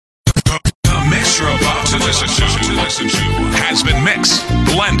What you're about to listen to has been mixed,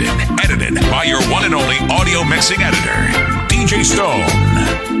 blended, edited by your one and only audio mixing editor, DJ Stone.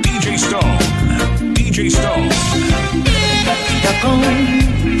 DJ Stone. DJ Stone. Stuck on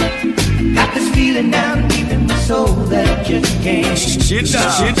you. Got this feeling down deep in my soul that I just can't. Shit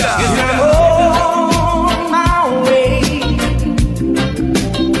down. I'm on my way.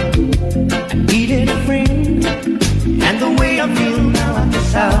 I needed a friend, and the way I feel now, I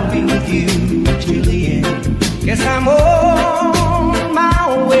guess I'll be with you till the end. Guess I'm on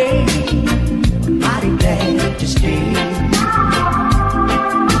my way. I'm mighty glad to stay.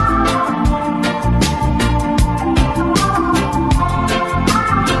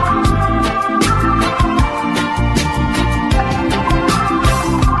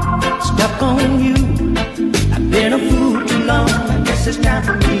 Stuck on you. I've been a fool too long. I guess it's time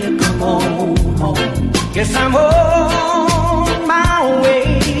for me to come on home. Guess I'm on my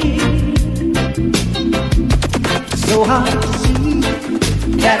way. So hard to see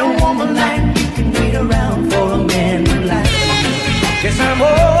that a woman like you can wait around for a man like me. Guess I'm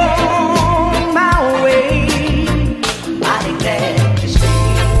on my way. Mighty glad to stay.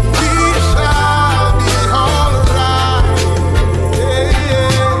 We shall be alright. Yeah,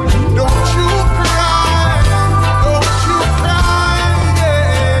 yeah. Don't you cry, yeah.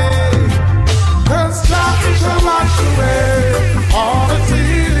 'Cause God shall wash away all the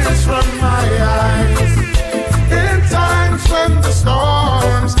tears from my eyes. In times when the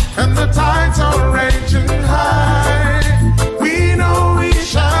storms and the tides are raging high, we know we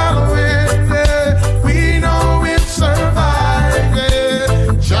shall win, yeah. We know we'll survive,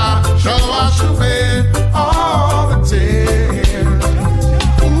 yeah. Jah shall wash away all the tears.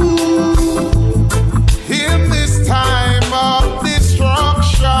 Ooh, in this time of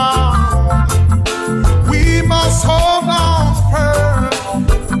destruction, we must hold on firm.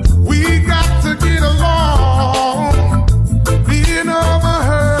 We got to get along. Being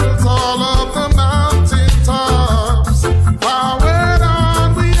overheard all of the mountain tops. Forward on,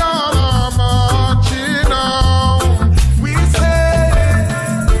 we all are marching on. We say,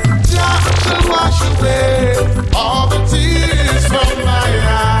 Jah shall wash away all the tears from my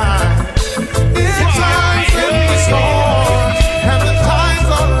eyes. In times in the storm and the tides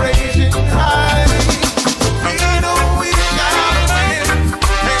are raging high, we know we shall win,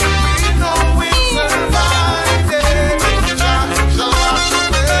 and we know we'll survive. Yeah. Jah shall wash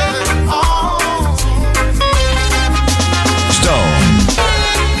away all. Stone.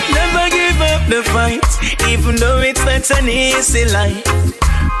 Never give up the fight, even though it's not an easy life.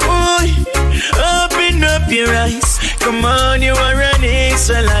 Boy, open up your eyes. Come on, you are an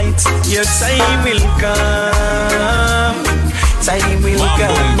Israelite. Your time will come. Time will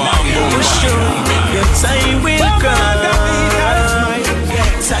come. For sure. Your time will come.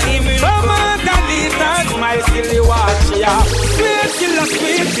 Time will come. My silly watch, yeah.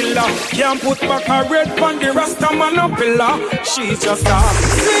 Sweet killer. Can't put back a red on the Rasta man up pillar. She's just a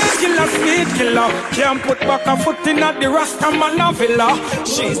sweet killer. Can't put back a foot in at the Rasta man up villa.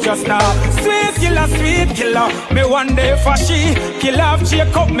 She's just a sweet killer. Me one day for she kill off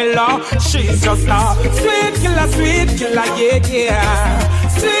Jacob Miller. She's just a sweet killer, yeah.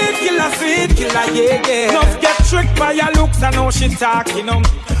 Sweet killer, yeah. Don't get tricked by her looks, I know she talking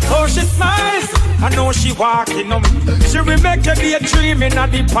Oh, she smiles, I know she walking She will make you be a dreaming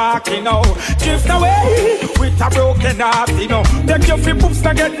at the park, Drift away with a broken heart, Take your feet books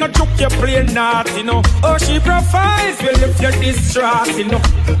to get no joke, you play not, Oh, she provides, will if you're distraught,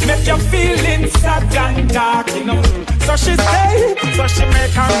 Make you feel sad and dark, So she stay, so she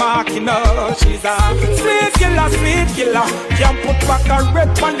make her mark, She's a sweet killer. Can't put back a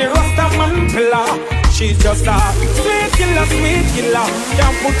red on the Rasta man pillar. She's just a sweet killer.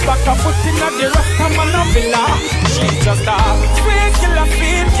 Can't put back a foot in the Rasta man villa. She's just a sweet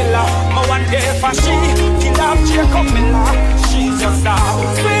killer. My one day for she kill off Jacob Miller. She's just a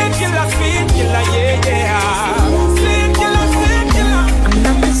sweet killer, yeah. Sweet killer. I'm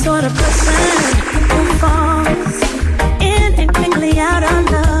not the sort of person who falls in and quickly out of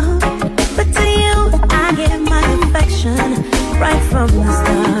love. But to you, I give my affection right from the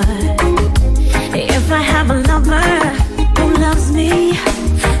start. If I have a lover who loves me,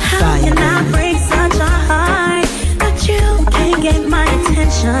 how can I break such a heart that you can't get my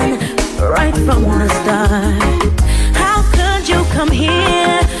attention right from the start? How could you come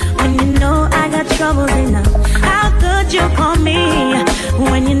here when you know I got troubles enough? How could you call me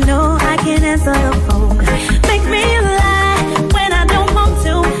when you know I can't answer the phone? Make me lie when I don't want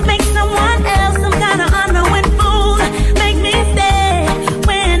to. Make someone else some kind of unknowing fool. Make me stay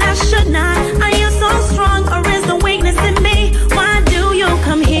when I should not. Are you so strong or is the weakness in me? Why do you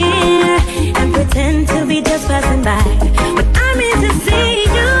come here and pretend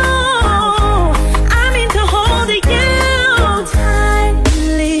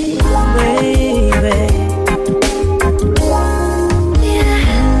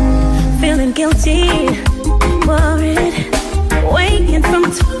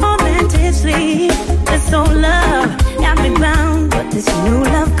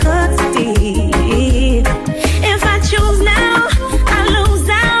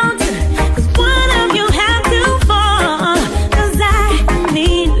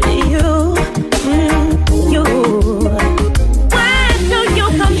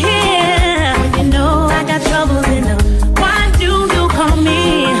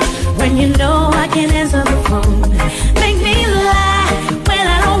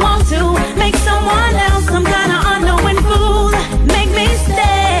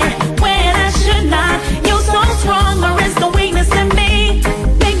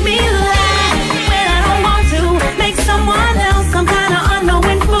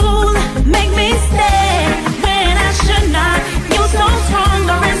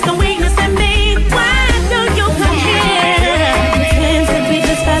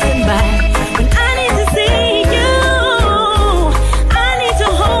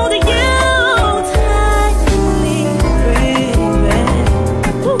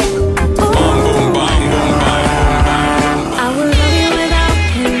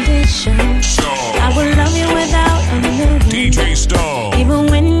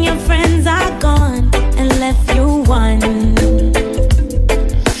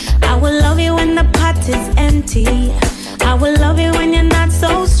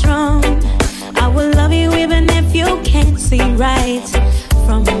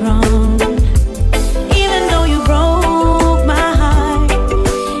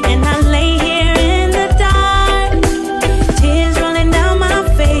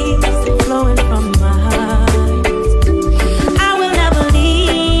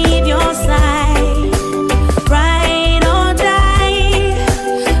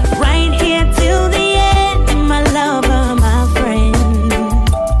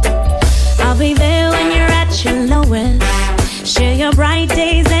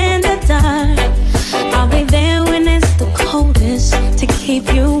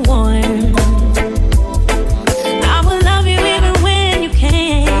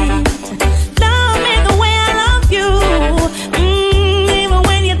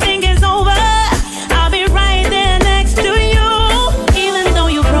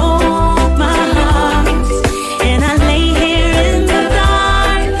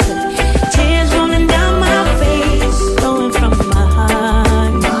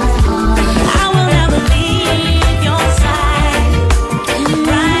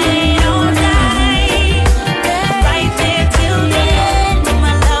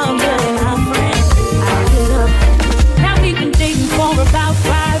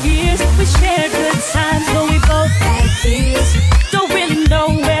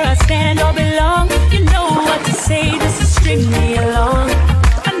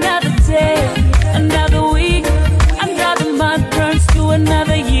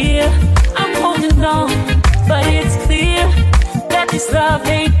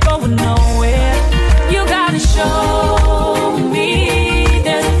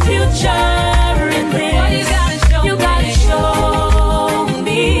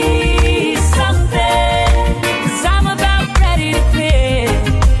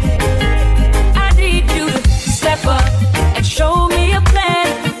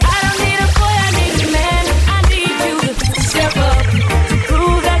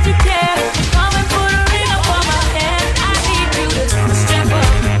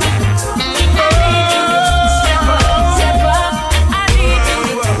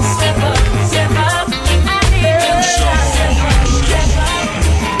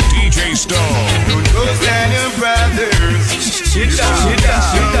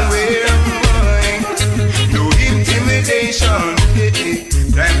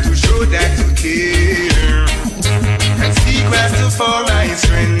Time to show that you care. And seek Rastafari's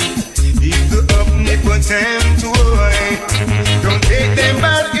strength. He's the omnipotent toy. Don't take them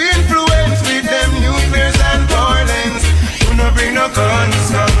bad influence with them nuclears and violence. Do not bring no guns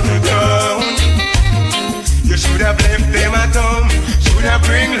come to town. You should have left them at home. Should have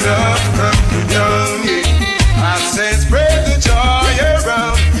bring love come to town. Yeah. I said spread the joy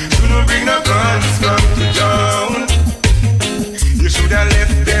around. Do not bring no guns come to town. You should have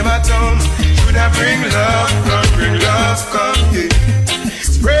left them at home. Should have bring love come, yeah.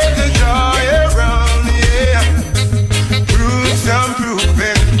 Spread the joy around, yeah. Proofs I'm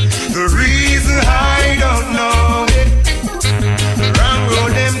proving. The reason I don't know it. The wrong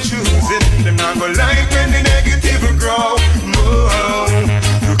road them choosing. Them not gonna like when the negative grow. No,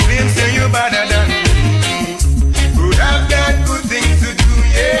 you claim say you better than me. Could have got good things to do,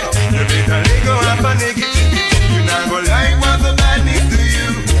 yeah. You better let go of a negativity. You not gonna like what the badness do you.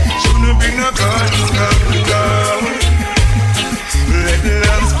 Shouldn't bring no guns come down. Let the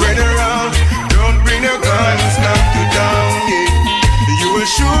land spread around. Don't bring your guns knock you down, yeah. You will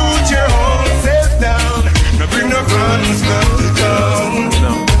shoot your own self down. Don't bring no guns knock you down.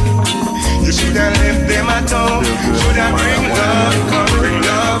 You should have left them at home. Should have bring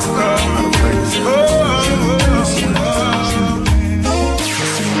love come.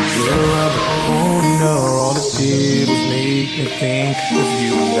 Oh no, all it did was make me think of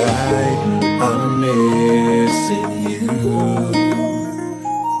you and I'm missing you.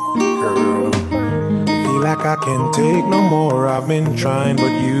 Like I can't take no more. I've been trying,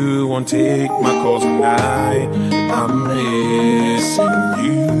 but you won't take my calls tonight. I'm missing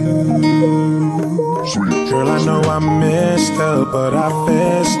you. Girl, I know I messed up, but I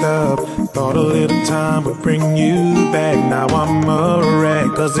fessed up. Thought a little time would bring you back. Now I'm a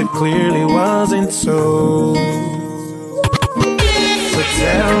wreck, cause it clearly wasn't so. So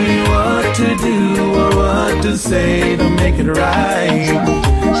tell me what to do or what to say to make it right.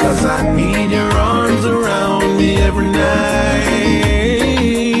 Cause I need your arms around me every night.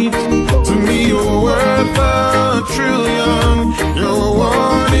 To me you're worth a trillion. You're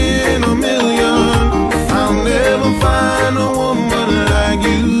one in a million. I'll never find a woman like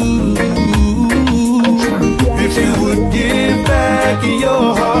you. If you would give back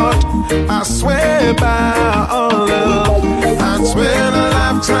your heart, I swear by all love, I'd spend a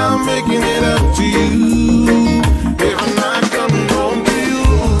lifetime making it up to you. Every night coming home to you.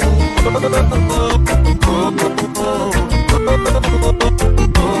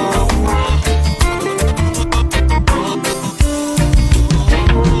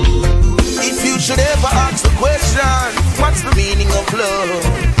 If you should ever ask the question, what's the meaning of love?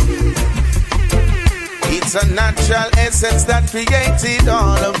 It's a natural essence that created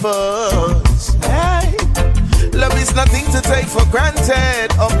all of us. Hey. Love is nothing to take for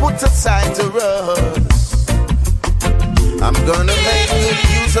granted or put aside to rust. I'm gonna make good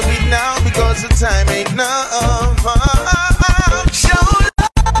use of it now because the time ain't enough. Show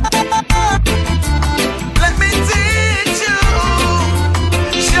love, let me teach you.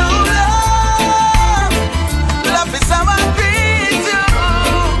 Show love, love is how I treat you.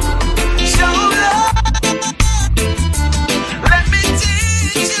 Show love, let me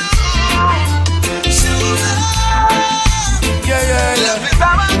teach you. Show love, yeah. Love is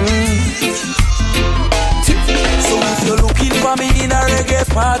how I treat you. So if you're looking for me in a reggae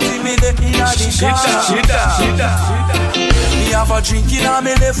party, me there in a the car. Me have a drink in a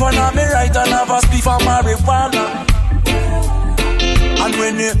me left and a me right and have a spliff of marijuana. And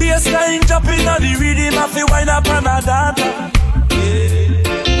when the bassline drop in a the rhythm, I feel wind up and a dance.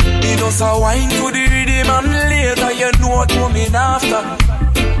 Me just a wine to the rhythm and later you know what coming after.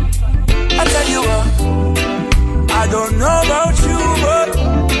 I tell you what, I don't know about you, but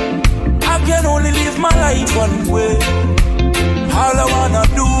I can only live my life one way. All I wanna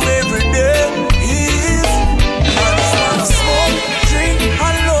do every day is I just wanna smoke, drink,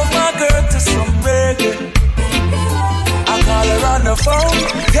 and love my girl to some reggae. I call her on the phone,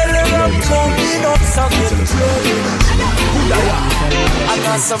 tell her I'm coming up, so get ready. I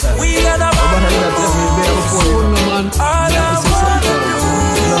got some weed and a bottle. All I wanna do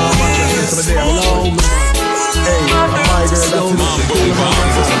is smoke.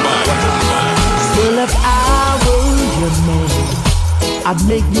 Well, if I were your man, I'd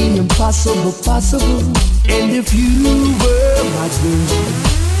make the impossible possible. And if you were my girl,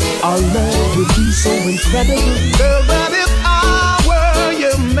 our love would be so incredible. Girl, but if I were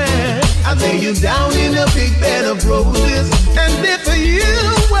your man, I'd lay you down in a big bed of roses. And if you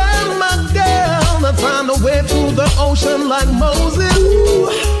were my girl, I'd find a way through the ocean like Moses. Ooh.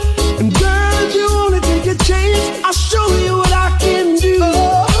 And girl, you only take a chance, I'll show you what I can do.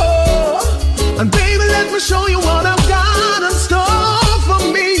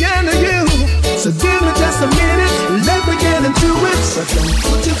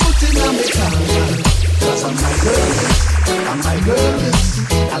 girl this.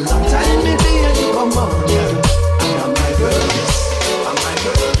 A long time me baby, come on, girl. I'm my girl this. I'm my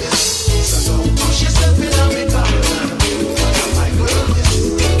girl this. So don't push yourself in on me corner. I'm my girl this.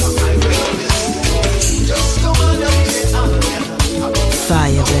 I'm my girl this. Just come on and get on me.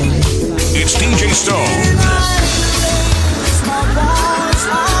 Fire, baby. It's DJ Stone.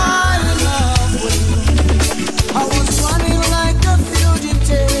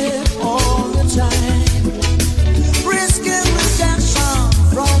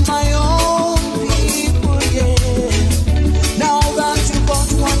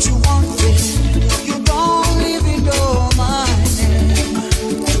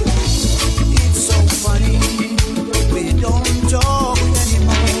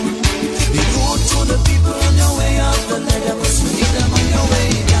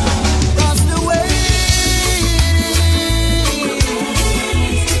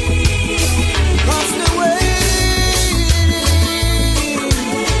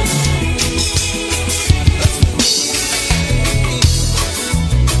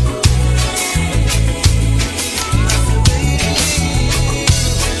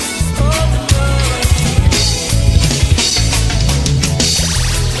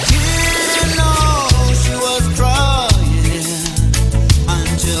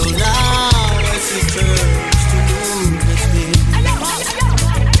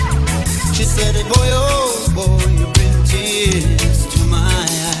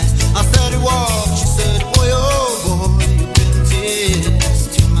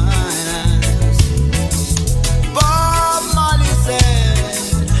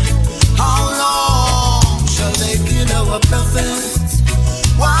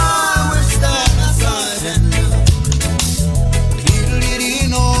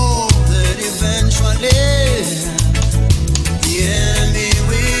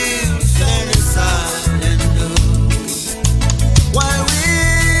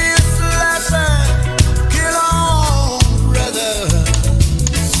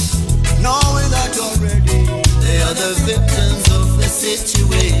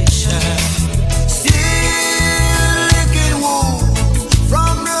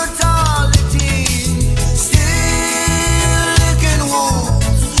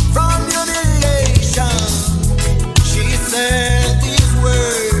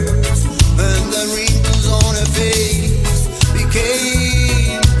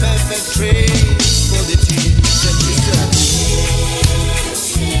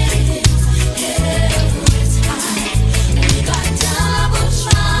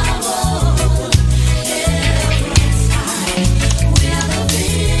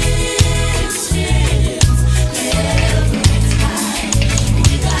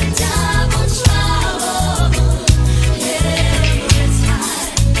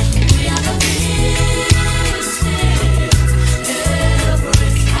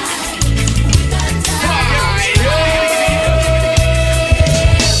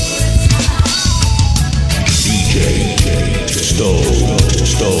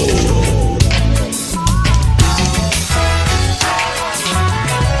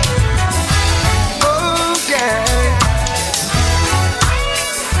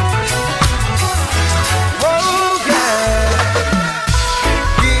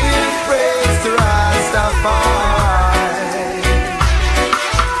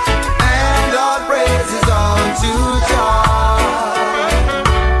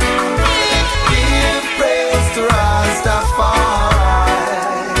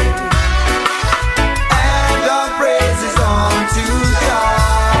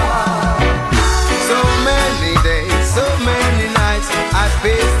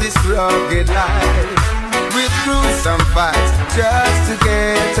 rugged life. We've through some fights just to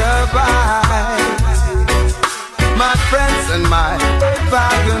get a bite. My friends and my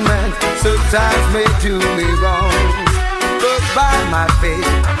environment sometimes may do me wrong, but by my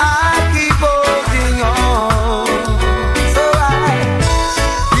faith I keep holding on. So I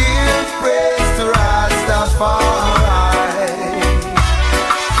give praise to Rastafari,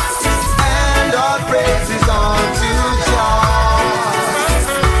 and all praise is unto Jah.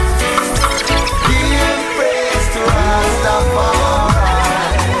 Give praise to Rastafari,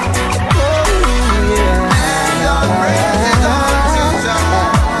 oh yeah, and all praise is unto Jah.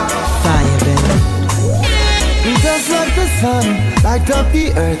 Fire, baby. Just like the sun, light up the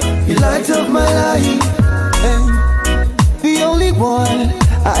earth, you light up my life. And the only one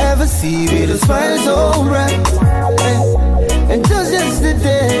I ever see with a smile so bright. And just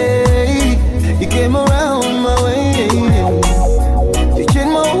yesterday, you came around my way. You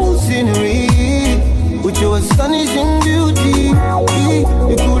changed my whole scenery with your astonishing beauty.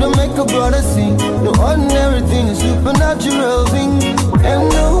 You couldn't make a brother sing, no ordinary thing, a supernatural thing.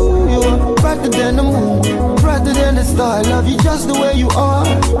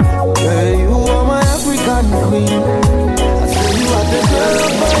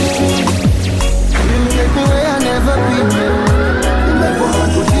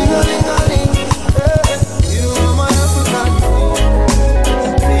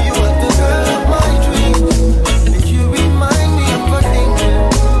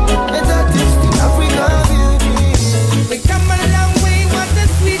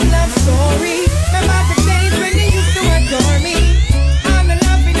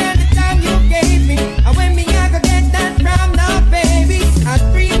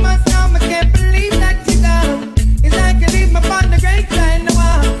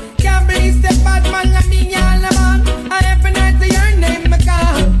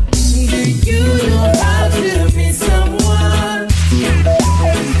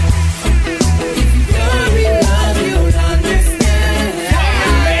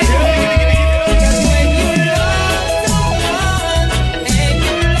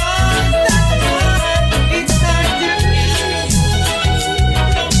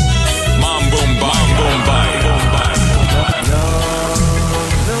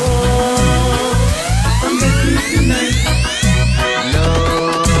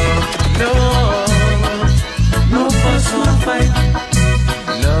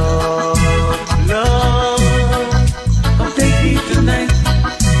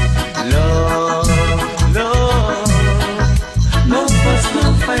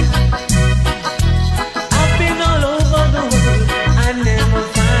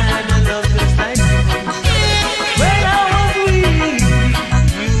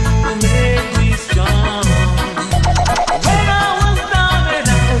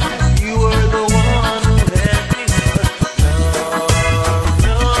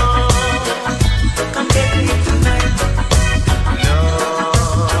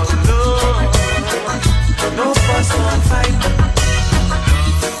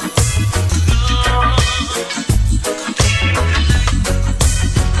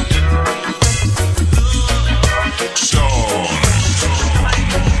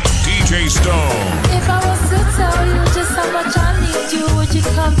 Stone. If I was to tell you just how much I need you, would you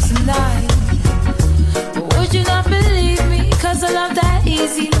come tonight? But would you not believe me? Cause a love that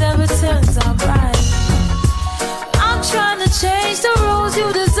easy never turns out right. I'm trying to change the rules,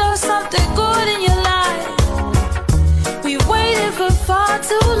 you deserve something good in your life. We waited for far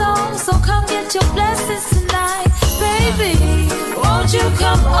too long, so come get your blessings tonight. Baby, won't you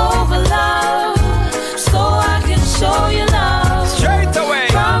come over, love, so I can show you love. Straight away.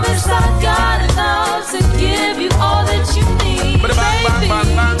 Promise I got enough to give you all that you need. Baby,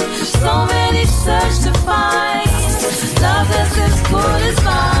 so many search to find love that's as good as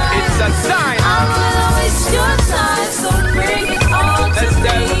mine. It's a sign. I'm gonna waste your time, so bring it all to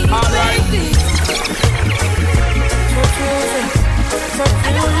me, baby.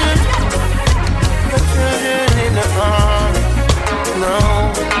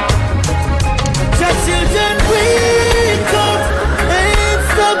 Your children wake up and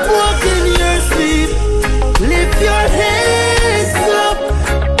stop walking your sleep. Lift your hands up.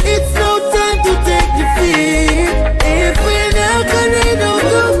 It's no time to take defeat. If we're not gonna know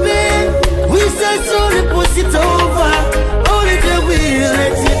the bed, we shall slowly push it over. Only the will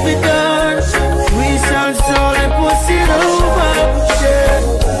let it be done. We shall slowly push it over. Yeah.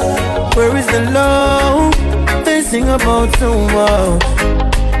 Where is the love? They sing about so much.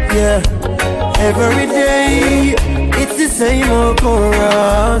 Yeah. Every day, it's the same old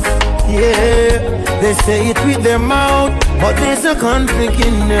chorus. Yeah, they say it with their mouth, but there's a conflict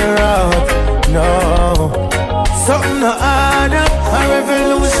in their heart. No, something to add up. A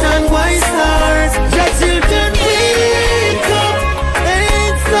revolution, why stars? Your children wake up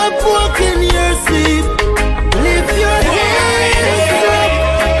and stop walking your sleep. Lift your hands up.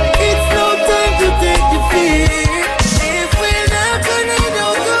 It's no time to take defeat. If we're not gonna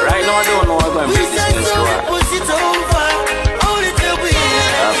know the right now, I don't know what I'm we shall slowly push it over. Only till we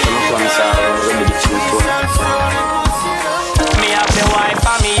me have the wife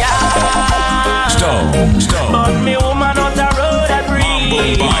and me Stone. but me woman on the road I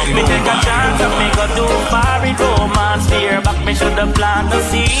breathe. Me take a chance and me go too far in romance. Fear back me should have planted the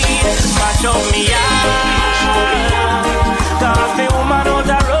seed. Mash up me cause me woman on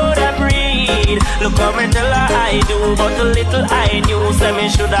the road I breathe. Look how me tell her I do, but a little I knew. Say me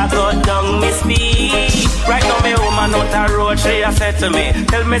should have cut down me speed. Right now me woman out the road, she a said to me,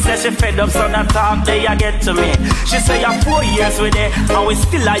 tell me say she fed up, so that talk they a get to me. She say you're 4 years with it, and we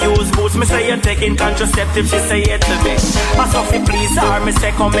still a use boots. Me say you're taking contraceptive, she say it to me. I Sophie please her, me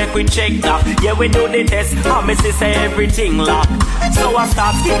say come make we check that. Yeah we do the test, and me say everything lock. So I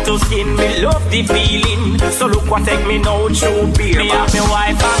start skin to skin, me love the feeling. So look what take me now through beer. Me have me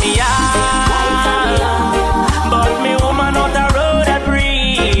wife and me but me woman on the road I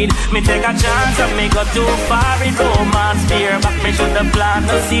breathe. Me take a chance and me go too far in romance. Fear back me should have planted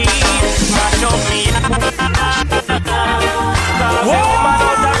the seed. Mash up me cause me woman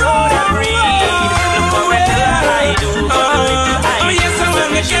on the road I breathe. Look how me tell her I do, but a little I do. Yes, I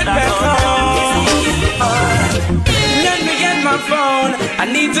wanna get back home. Let me get my phone. I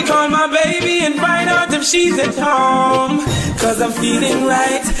need to call my baby and find out if she's at home. Cause I'm feeling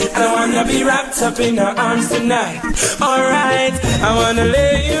right, and I wanna be wrapped up in her arms tonight. Alright, I wanna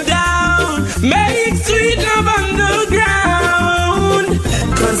lay you down, make sweet love on the ground.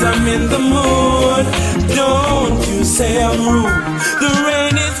 Cause I'm in the mood, don't you say I'm rude. The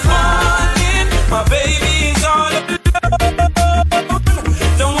rain is falling, my baby is all alone.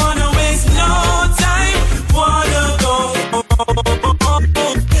 Don't wanna waste no time, wanna go.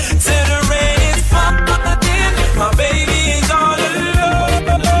 Say the rain is falling, my baby is all alone.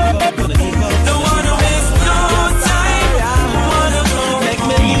 Don't wanna waste no time, wanna go. Make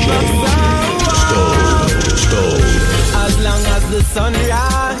me as long as the sun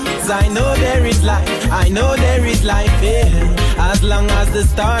rises, I know there is life, I know there is life here. As long as the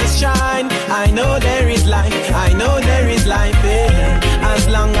stars shine, I know there is life, I know there is life here. As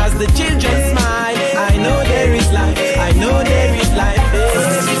long as the children smile, I know there is life, I know there is life here.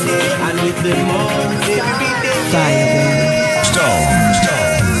 And with the moon, Stone.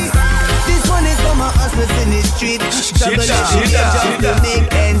 This one is for my hustlers in the street. Double job to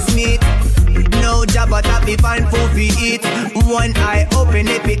make ends meet. No job but happy find food we eat. One eye open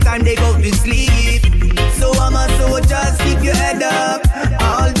every time they go to sleep. So I'm a soldier, keep your head up.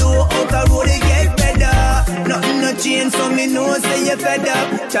 Although out the road it get better. Nothing no change, so me know say you're fed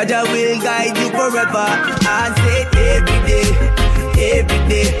up. Charger will guide you forever. I say every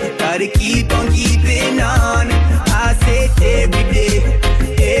day, gotta keep on keeping on. I say every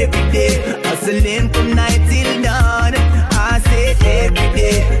day, hustling from night till dawn. I say every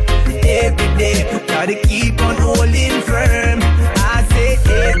day, gotta keep on holding firm. I say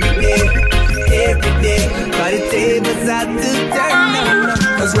every day.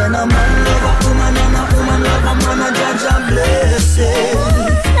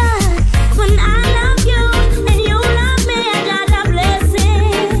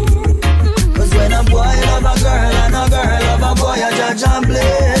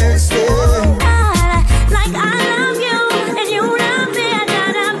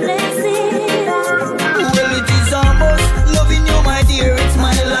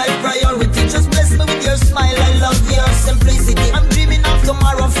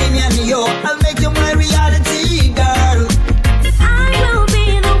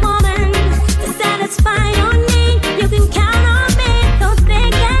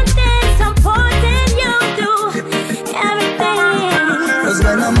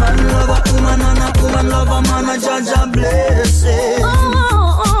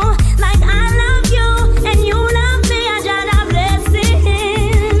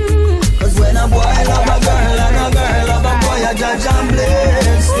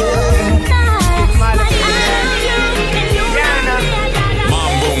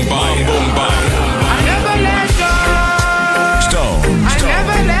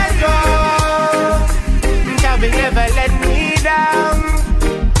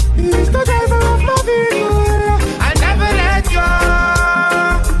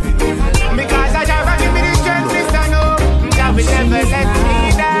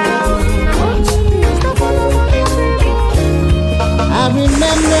 I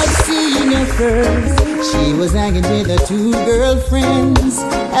remember seeing her first. She was hanging with her two girlfriends,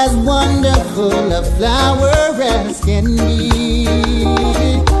 as wonderful a flower as can be.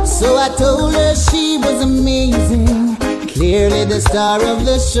 So I told her she was amazing, clearly the star of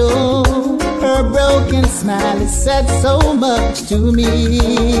the show. Her broken smile has said so much to me.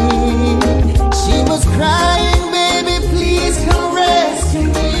 She was crying, baby, please come rescue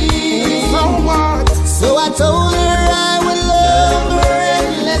me. So I told her I would love her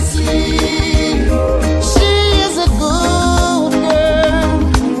endlessly. She is a good girl,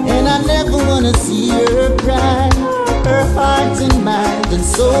 and I never wanna see her cry. Her heart and mind and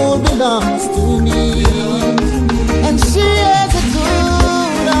soul belongs to me, and she has a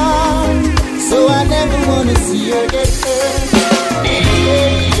good heart, so I never wanna see her get hurt.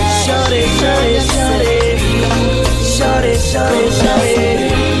 Shorty, shorty, shorty, shorty, shorty, shorty,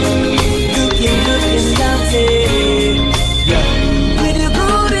 looking, looking, dancing, yeah. With your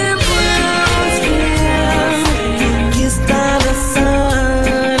golden brown skin, kissed by the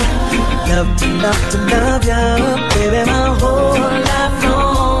sun, love to love you, baby, my whole life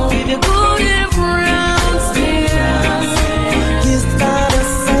long. With your golden brown skin, kissed by the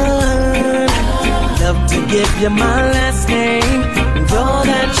sun, love to give you my last name, and all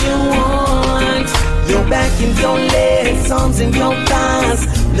that you want. Your back and your legs, arms and your thighs,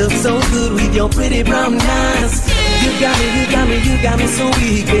 look so good with your pretty brown eyes. You got me, you got me, you got me so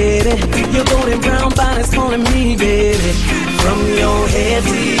weak, baby. Your golden brown body's calling me, baby. From your head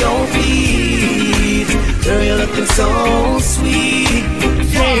to your feet, girl, you're looking so sweet.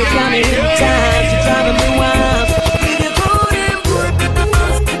 Yeah, you got me hypnotized, you're driving me wild.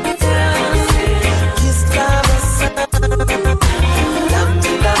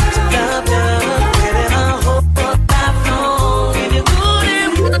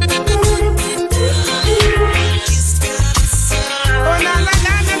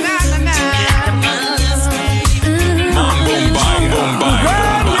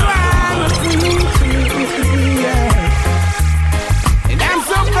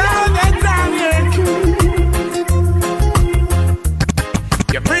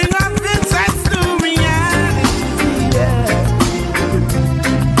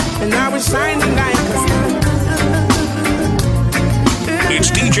 It's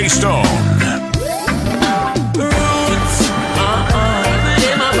DJ Stone. Roots,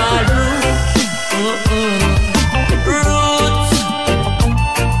 they're my bad roots,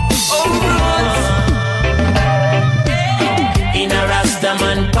 oh roots. In a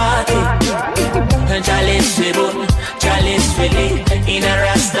Rastaman party, Chalice Willie. In a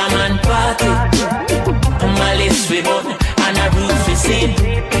Rastaman party, Malice Ribbon, and a roots we sing.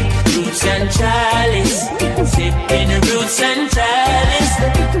 Roots and chalice, sipping roots and chalice.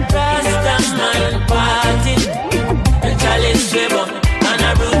 Rastaman party, chalice ribbon, and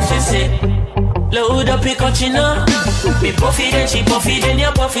a roots we sing. Load up your cochino, me puffy then she puffy then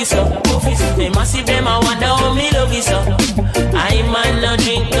you puffy so. They massive them I wonder how me love you so. I man no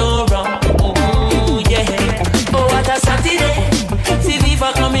drink no rum, ooh yeah. Oh what a Saturday, see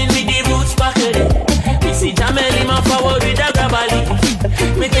Viva coming with the roots back today. Me see Jamel him a forward with a grabali.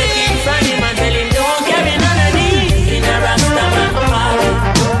 Me take him from him and tell him don't carry none of these. In a Rastaman party,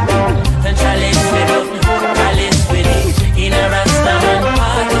 and chalice with it, chalice with it. In a Rastaman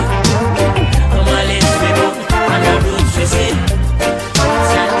party, Malice with it, and the roots we sit.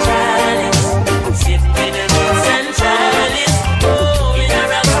 Roots and chalice, sipping the roots and chalice. Oh, in a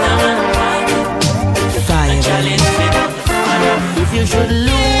Rastaman party, and chalice with it. If you should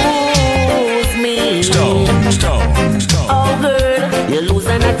lose me, Stone. oh girl, you lose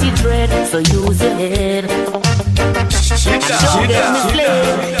an attitude dread, so use your head. And don't get me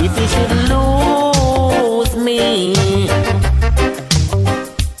slayed if you should lose me.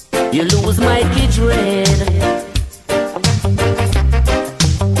 You lose my kid dread.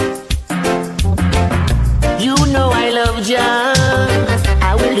 You know I love John,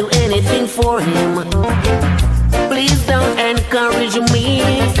 I will do anything for him. Please don't encourage me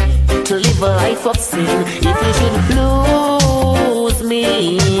to live a life of sin. If you should lose me,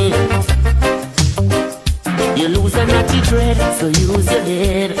 you lose a naughty dread, so use your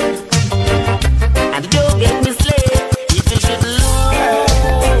head. And don't get me slayed if you should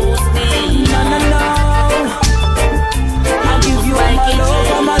lose me. No. I'll give you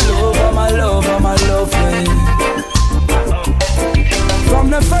all my love, my love. From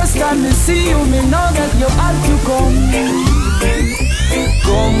the first time to see you, me know that you had to come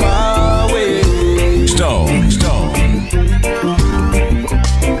my way. Stone.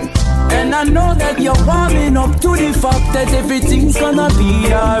 And I know that you're warming up to the fact that everything's gonna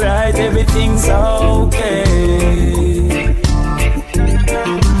be alright, everything's okay.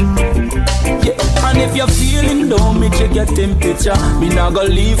 check your temperature. Me not gonna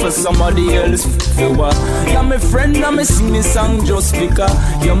leave for somebody else. You're my friend, and me sing this song just because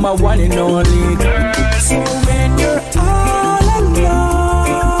you're my one and only girl. So when you're all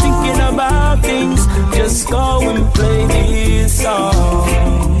alone, thinking about things, just go and play this song.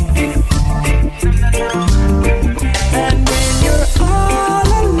 And when you're all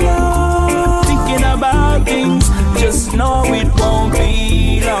alone, thinking about things, just know it won't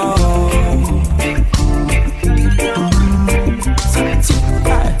be long.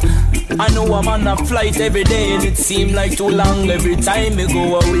 I know I'm on a flight every day and it seems like too long every time me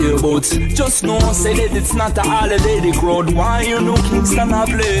go away. But just know, say that it's not a holiday. The crowd why you know Kingston I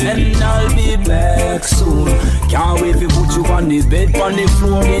play. And I'll be back soon. Can't wait to put you on the bed, on the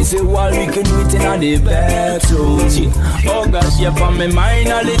floor. They say while we can do it in the bathroom. Oh gosh, you're on my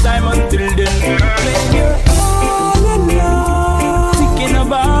mind all the time until then. When you're all alone, thinking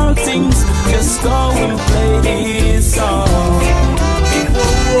about things, just go and play this song.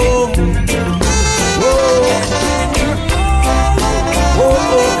 Whoa, whoa,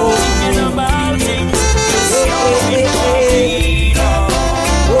 whoa, thinking about things, just go and play this song.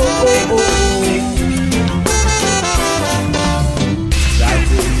 Got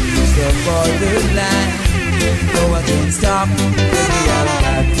to reach the borderline. No, I can't stop. Baby, I've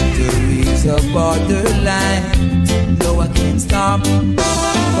got to reach the borderline. No, I can't stop.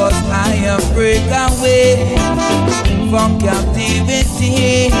 Cause I am break away from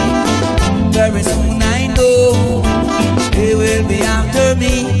captivity. Very soon I know they will be after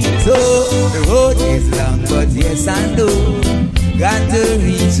me. So the road is long, but yes I know. Got to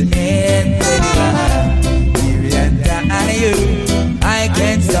reach the end. Weary and tired, I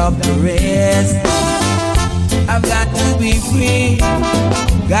can't stop the rest. I've got to be free.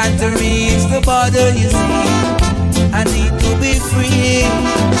 Got to reach the border, you see. I need to be free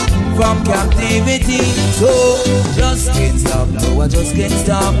from captivity. So just can't stop, no I just can't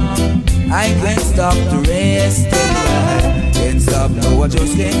stop. I can't stop the rest. Can't stop, no I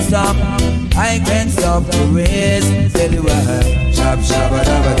just can't stop. I can't stop the rest. Tell you why. Shop shabba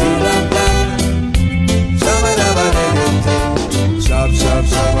dabba dee dum dum. Shabba dabba dee dum dum. Shop shop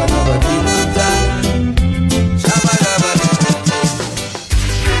shabba dabba dee dum dum. Shabba dabba dee dum dum.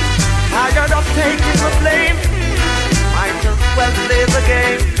 Tired of taking the blame. Might as well play the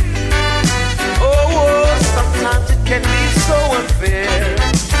game. Oh, sometimes it can be so unfair.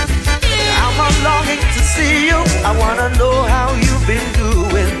 I'm longing to see you. I wanna know how you've been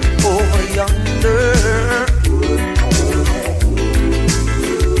doing over yonder.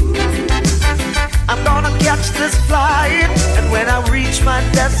 I'm gonna catch this flight, and when I reach my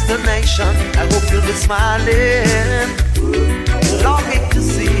destination, I hope you'll be smiling, longing to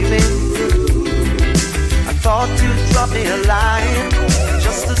see me. I thought you'd drop me a line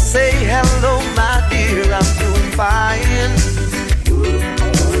just to say hello, my dear, I'm doing fine.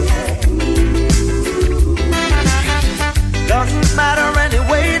 Doesn't matter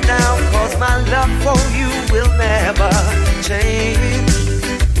anyway now, cause my love for you will never change.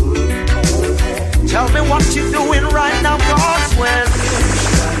 Tell me what you're doing right now, cause when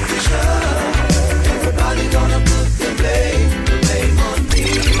everybody gonna put the blame on me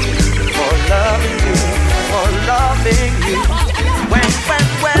for loving you, for loving you. When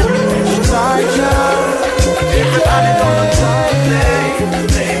right now, everybody gonna put the blame on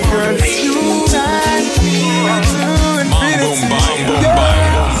me. You and me to infinity.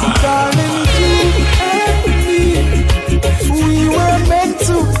 Darling, you and me, we were meant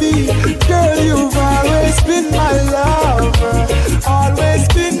to be. Girl, you've always been my lover, always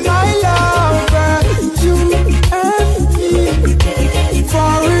been my lover. You and me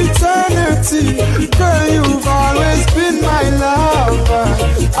for eternity. Girl, you've always been my lover,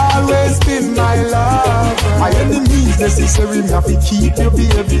 always been my lover. My enemies necessary, me have to keep you,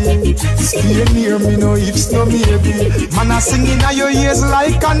 baby. Stay near me, no ifs, no maybe. Man, I sing in your ears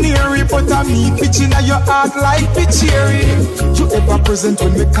like a canary, but I me pitching at your heart like Picheri. You ever present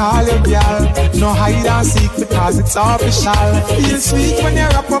when we call you, girl? No hide and seek because it's official. Feel sweet when you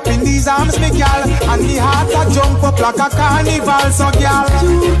wrap up in these arms, me girl, and the heart that jump up like a carnival. So, girl,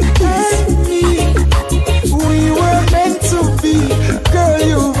 you and me, we were meant to be. Girl,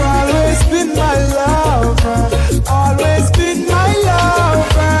 you've always been my lover, always been my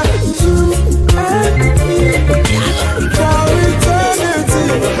lover. You and me for eternity.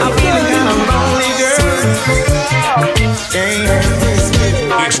 I'm feeling kind of lonely, girl.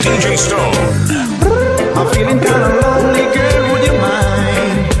 It's DJ Stone. I'm feeling kind of lonely, girl. Would you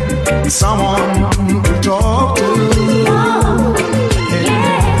mind someone to talk to?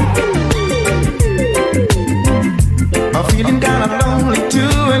 I'm feeling kind of lonely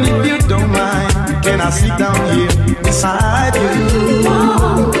too, and if you don't mind, can I sit down here beside you.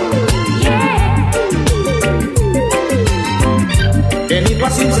 And if I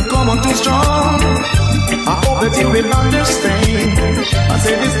seem to come on too strong, I hope that you will understand. I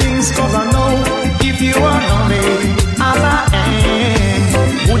say these things cause I know if you are lonely as I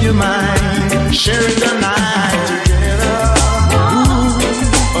am, would you mind sharing the night together? Ooh,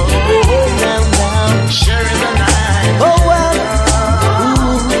 oh, down, down, sharing the night. Oh, well,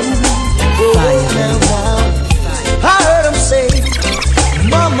 ooh, down, down. I heard him say,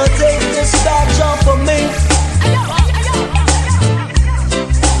 Mama, take this badge off of me.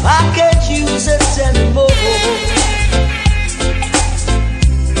 I can't use it anymore.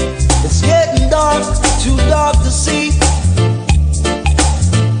 It's getting dark, too dark to see.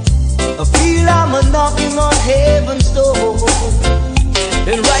 I feel I'm knocking on heaven's door.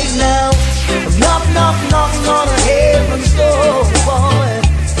 And right now, I'm knocking on heaven's door, boy.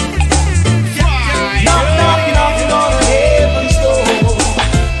 Knocking on heaven's door.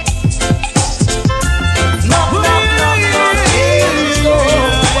 Knocking on heaven's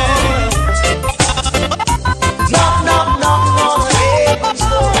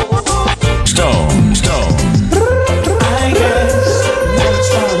door. Stone. I guess it's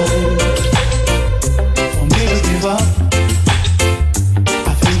time for me to give up.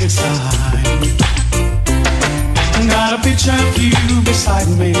 I think it's time. Got a picture of you beside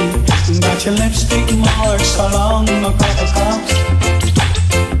me. Got your lipstick marks along a couple cups.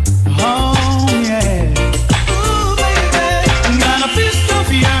 Oh yeah. Ooh, baby. Got a fist of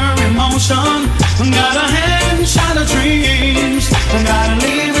your emotion. Got a hand shot of dreams. Gotta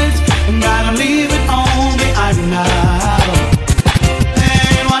leave it on behind now.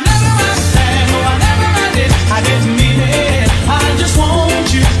 And whatever I said, whatever I did, I didn't mean it. I just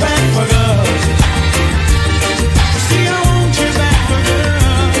want you back for good. See, I want you back for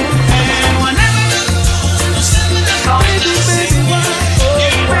good. And whenever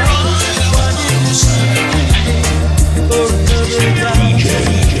baby, what did you say? For another time.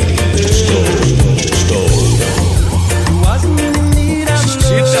 Wasn't in need of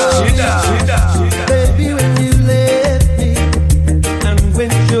love. Baby, when you left me and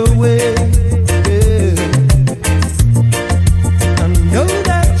went your way, I know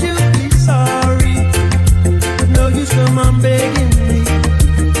that you'll be sorry, but no use come on begging me,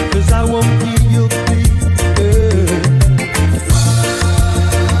 'cause I won't give you peace.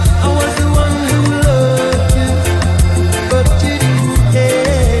 I was the one who loved you, but you didn't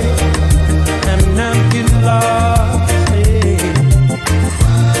care, and now you lost.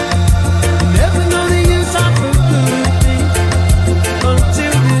 Never know the use of a good thing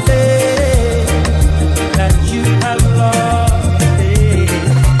until the day that you have lost it.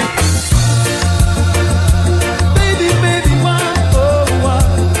 Baby, why, oh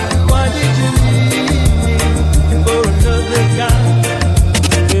why did you leave me for another guy?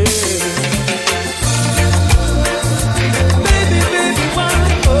 Baby, why,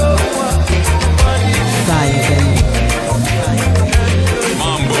 oh why did you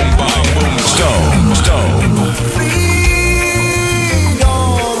Stone. freedom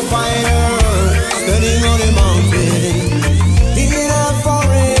fighter standing on a mountain in a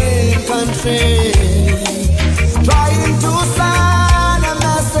foreign country, trying to send a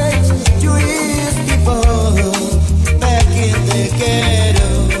message to his people back in the ghetto.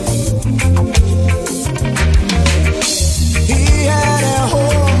 He had a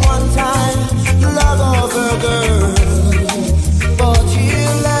home one time, love of a girl, but he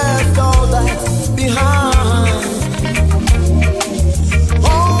left all that behind.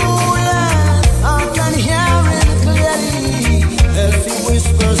 Oh yes, I can hear him clearly as he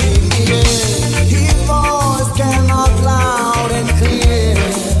whispers in the air. His voice came out loud and clear.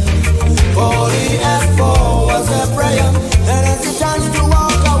 All he asked for was a prayer, and as he turns to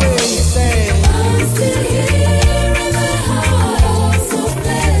walk away, he said, I'm still here in the house of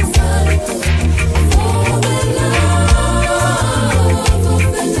pleasant for the love of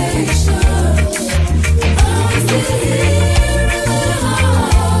the nation. I'm still here in the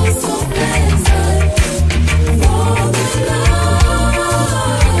house of pleasant for the love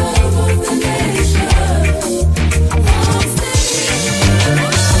of the nation. I'm still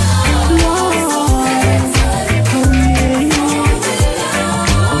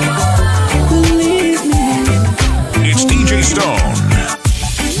It's DJ Stone.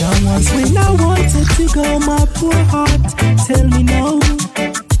 Now once when I wanted to go, my poor heart tell me no,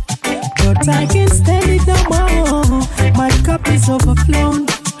 but I can't stand it no more. My cup is overflowing.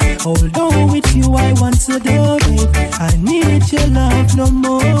 Although with you I want to do it, I need your love no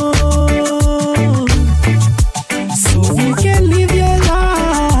more. So you can live your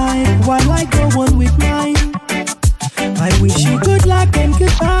life while I go on with mine.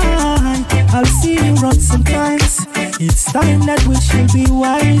 It's time that we should be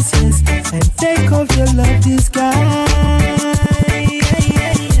wise, yes, and take off your love disguise.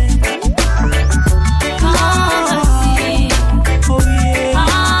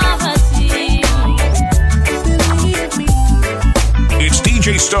 It's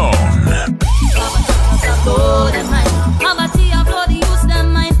DJ Stone. Poverty of blood, use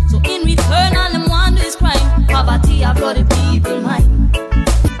them mind. So in return, all them want is crime. Poverty of blood, people mind.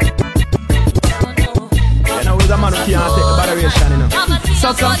 You know, with a man who can't take the moderation, you know.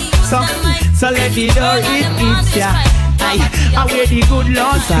 So let the door it ya. I wear the good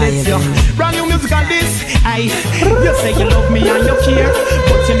Lord bless you. Brand new music on this. You say you love me and you care,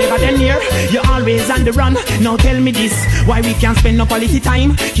 but you never then near. You're always on the run. Now tell me this, why we can't spend no quality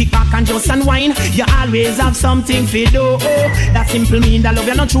time? Kick back and just unwind. You always have something to do. That simple mean that love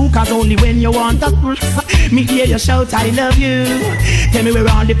you're not true, cause only when you want that me hear you shout I love you. Tell me where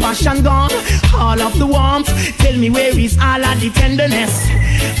all the passion gone, all of the warmth. Tell me where is all of the tenderness.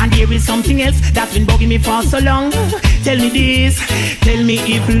 And there is something else that's been bugging me for so long. Tell me this, tell me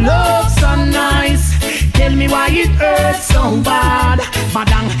if love's so nice. Tell me why it hurts so bad.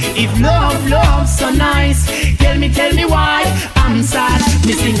 Badang, if love's so nice. Tell me why I'm sad.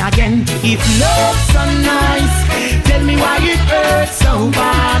 Missing again. If love's so nice. Tell me why it hurts so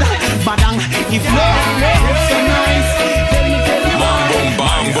bad. Badang, if love's so nice. Tell me why. Boom,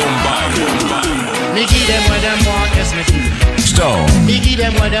 boom, boom, boom. Me give them what them want, yes me give them. Stone. Me give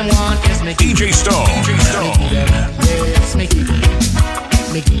them what them want, yes me give them. DJ Stone. Yes me give them.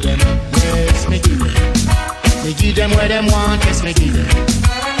 Me give them, yes me give them. Me give them what them want, yes me give them.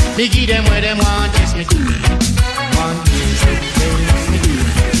 Me give them what them want, yes me give them. One piece, yes me give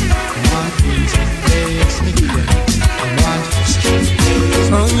them. One piece, yes me give them. One piece,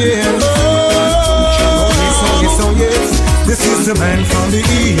 oh yeah, oh yes. This is the man from the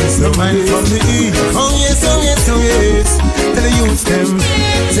east, the man from the east. Oh yes, oh yes, oh yes. Tell the youth them,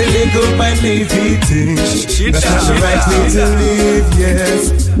 say they go by navy things. That's not the right way to live,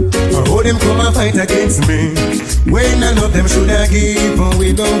 yes. Or hold them come and fight against me. When I love them, should I give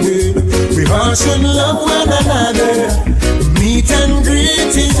away the way? We all should love one another, meet and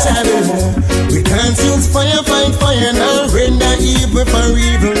greet each other. We can't use fire, fight fire, now render evil for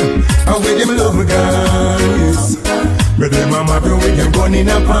evil. And with them love God, yes. With them I'm happy with them gun in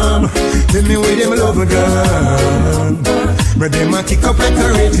a palm. Tell me with them love God. With them I kick up like a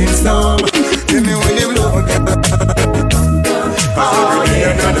raging storm. Tell me with them love God. Cause every day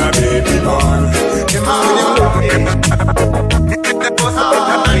another baby born. Tell me with them love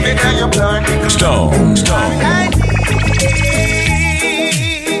God. Stone.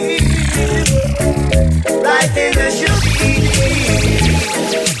 life is a shoot.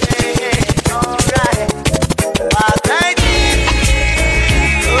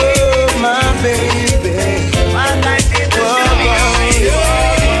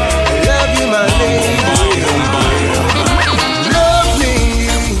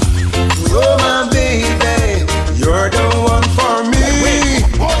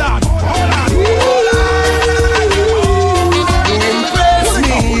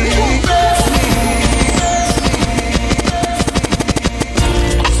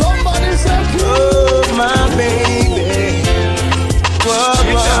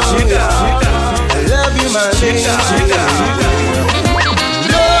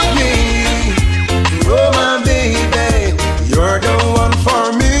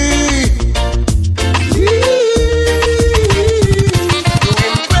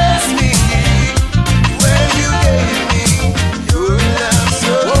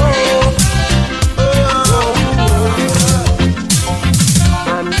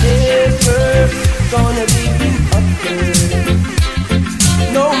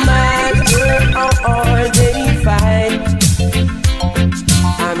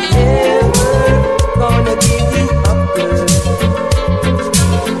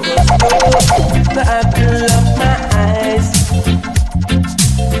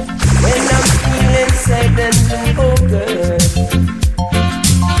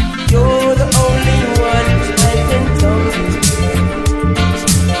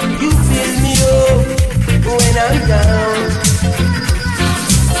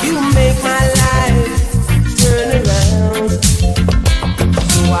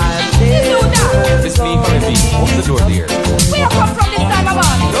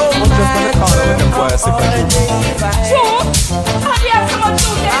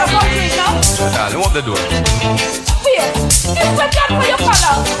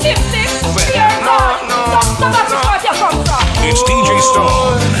 It's DJ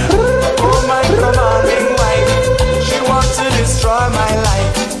Stone. Oh my commanding wife, she wants to destroy my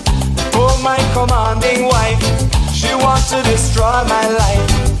life. Oh my commanding wife, She wants to destroy my life.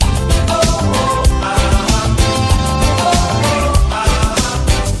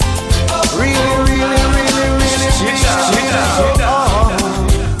 Really, really, really, really,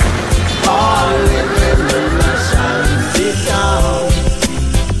 all living in a shanty town.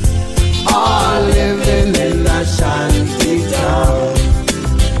 All living in a shanty town.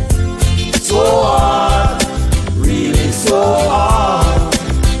 So hard, really so hard.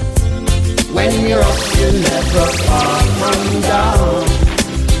 When you're up, you never come down.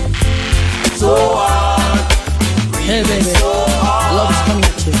 So hard, really hey baby, so hard. Love's coming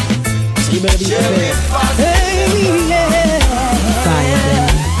at you, so you better be prepared. Hey, yeah. Fire,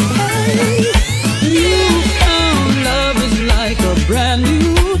 baby. You found love is like a brand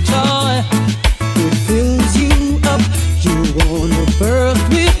new toy. It fills you up, you want to burst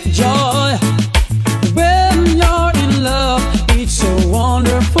with joy. When you're in love, it's a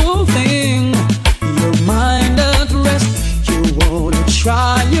wonderful thing. Your mind at rest, you want to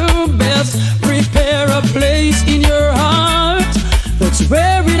try your best. Prepare a place in your heart, that's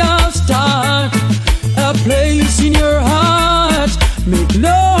where it all starts. A place in your heart, make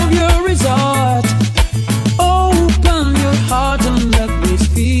love your resort. Open your heart and let these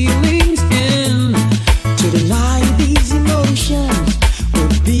feelings in. To deny these emotions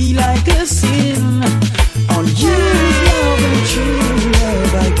would be like a sin. On you love and true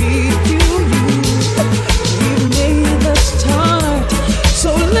love I give to you. We made the start, so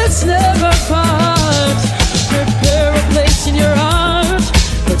let's never part. Prepare a place in your heart,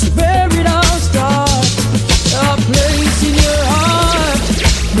 that's where it all starts. A place in your heart,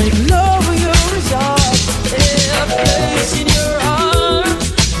 make love your resort. Yeah, a place in your heart,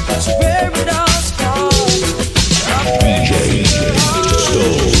 that's where it all starts. A place in your heart.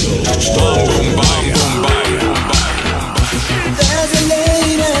 There's a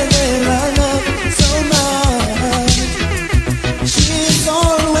lady that I love so much. She's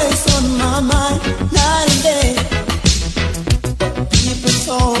always on my mind, night and day. People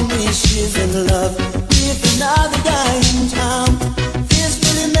told me she's in love with another guy in town. This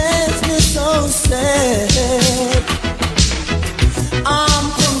really makes me so sad. I'm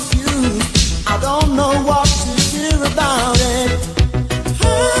confused, I don't know what to do about it.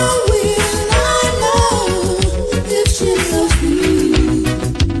 How will I know if she loves me?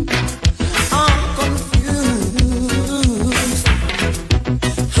 I'm confused.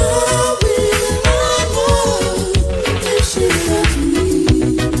 How will I know if she loves me?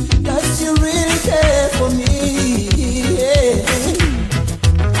 Does she really care for me?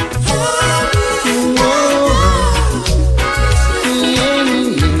 How will I know?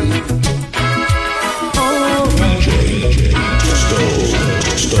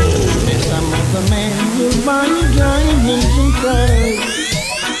 Yes, I'm a man with my diamonds and pride.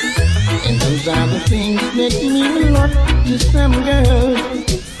 And those are the things that mean a lot to some girls.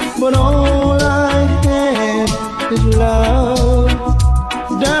 But all I have is love.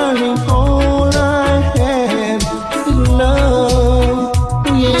 Darling, all I have is love.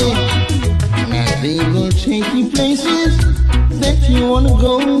 Yeah. Now they will take you places that you wanna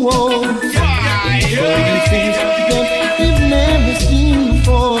go on. And show you things that you've never seen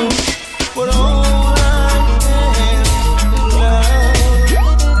before. But all I have is love.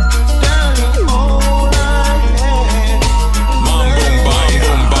 Darling, all I have is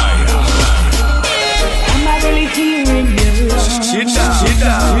love. I'm not really hearing you.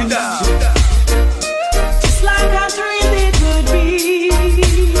 Just like I dreamed it would be.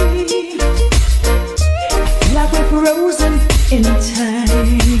 Like we're frozen in time.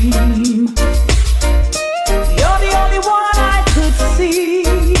 You're the only one I could see.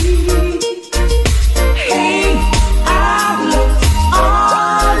 Hey, I've looked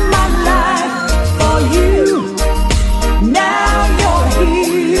all my life for you. Now you're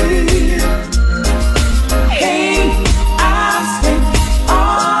here. Hey, I've spent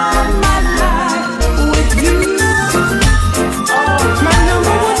all my life with you. Oh, my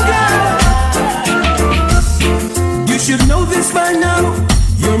number one girl. You should know this by now.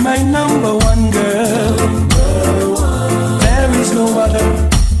 You're my number one girl. There is no other.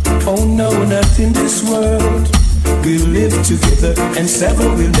 Oh no, not in this world. We'll live together and sever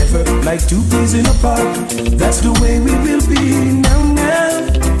will never, like two peas in a pod. That's the way we will be now.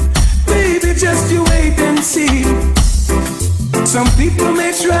 Baby, just you wait and see. Some people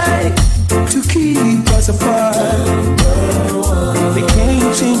may try to keep us apart. They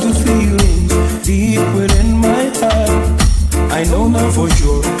can't change the feelings deep within my heart. I know now for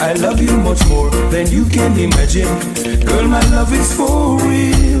sure I love you much more than you can imagine. Girl, my love is for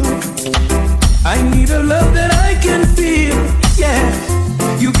real. I need a love that I can feel. Yeah,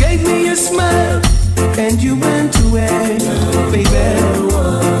 you gave me a smile and you went away, baby.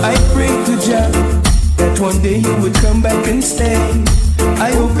 I prayed to Jah that one day you would come back and stay.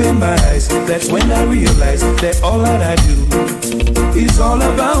 I opened my eyes, that's when I realized that all that I do is all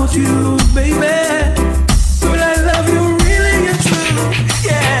about you, baby. But I love you really and true,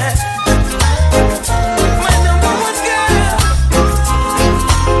 yeah. My number one girl.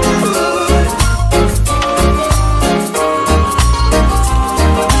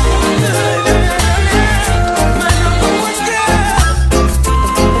 My number one girl.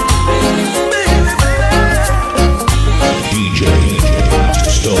 DJ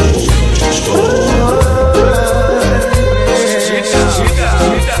Stone.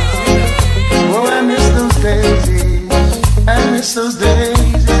 Oh, I miss those days. I miss those days.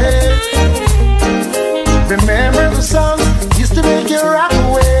 Remember the songs used to make you rock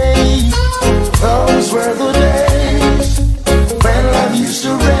away. Those were the days when love used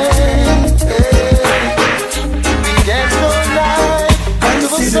to rain. We danced all night to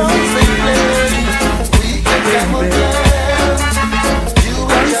the songs they played. We can come again. You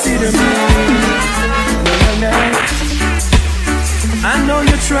consider me. I know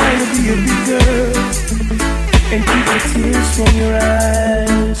you're trying to be a big girl and keep the tears from your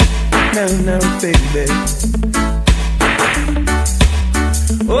eyes. No, baby.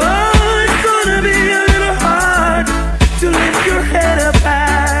 Oh, it's gonna be a little hard to lift your head up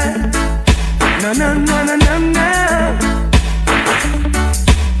high. No.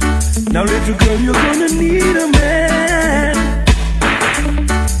 Now, little girl, you're gonna need a man.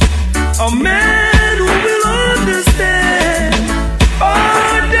 A man who will understand.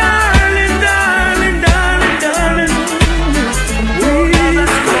 Oh, darling.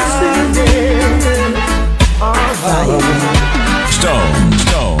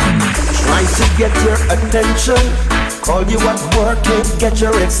 Stone. Trying to get your attention. Call you at work, can't get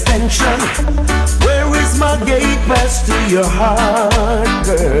your extension. Where is my gate pass to your heart,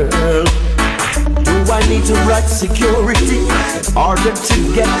 girl? Do I need to write security in order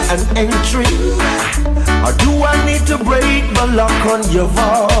to get an entry? Or do I need to break the lock on your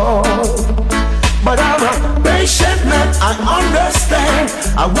vault? But I'm a patient man, I understand.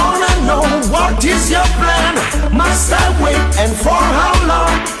 I wanna know what is your plan. Must I wait and for how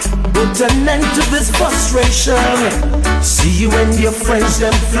long? Put an end to this frustration. See you and your friends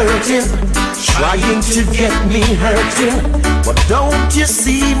them flirting, trying to get me hurting. But don't you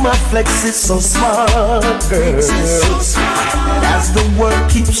see my flex is so smart, girl? And as the world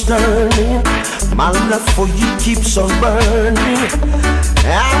keeps turning, my love for you keeps on burning.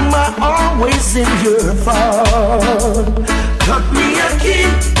 Am I always in your thought? Cut me a key,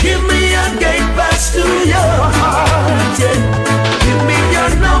 give me a gate pass to your heart, yeah. Give me your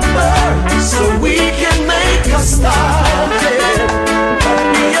number so we can make a start, yeah. Cut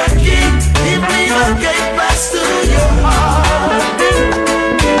me a key, give me a gate pass to your heart, yeah.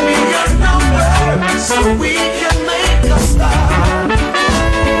 Give me your number so we can make a start.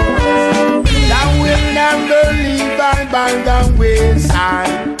 I will never leave by the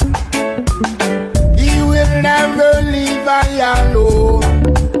wayside. He will never leave I alone.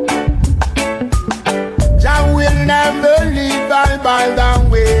 Jah will never leave by the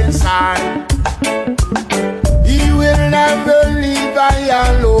wayside. He will never leave I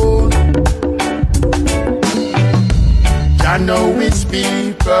alone. Jah know his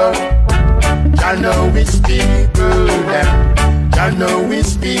people. Jah know his people. Jah know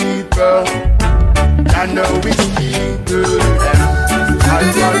his people. I know it's people. I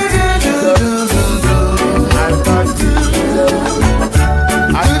got Jesus. I got Jesus.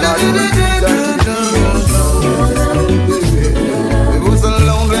 I got Jesus. It was a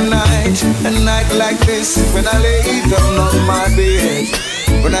lonely night, a night like this, when I lay down on my bed.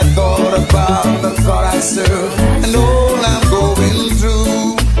 When I thought about the God I serve and all I'm going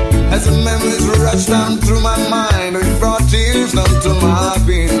through, as the memories rushed down through my mind, it brought tears down to my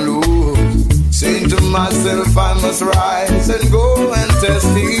pillow. Saying to myself, I must rise and go and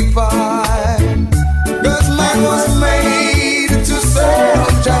testify. 'Cause man was made to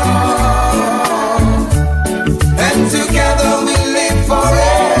serve Jah, and together we live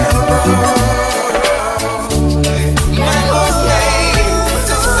forever. Man was made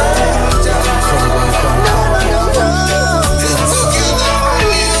to serve Jah, and together we live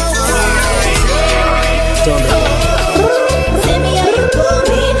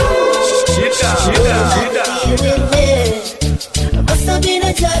forever. Must have been a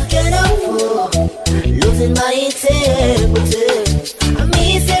job kind of fool, losing my integrity. I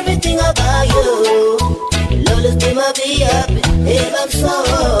miss everything about you. Lord, let's be my be happy. If I'm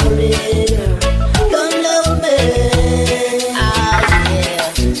sorry, come love me. Ah, yeah.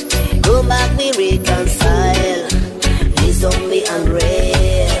 Go back, we return.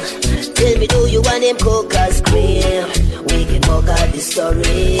 them cocoa's cream. We can walk out the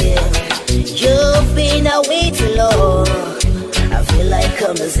story. You've been away too long. I feel like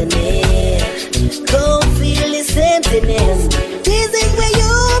I'm missing it. Come feel this emptiness. This is where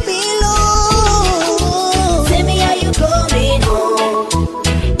you belong. Tell me how you coming home.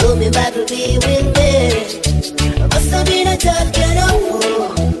 Coming back to be with me. I must have been a tough girl.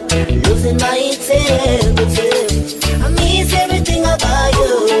 Losing my integrity. I miss everything about you.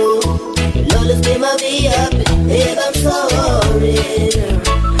 You'll always be my be-happy. If I'm sorry,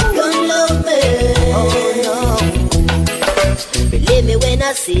 come love me. Oh, no. Believe me when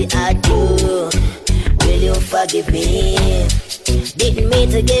I say I do. Will you forgive me? Didn't mean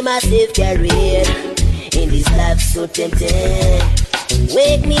to get myself carried in this life so tempting.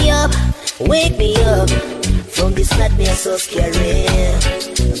 Wake me up from this nightmare so scary.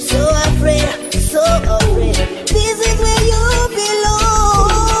 I'm so afraid. This is where you belong.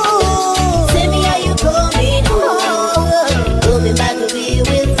 Tell me how you coming home. Coming back to be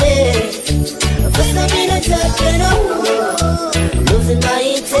with me. First time in a touch, losing my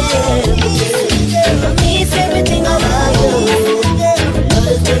integrity. I miss everything about you. Love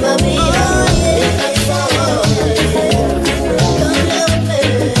is my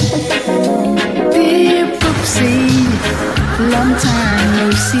long time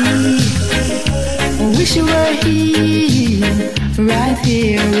no see. Wish you were here, right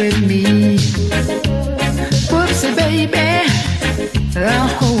here with me. Whoopsie baby, I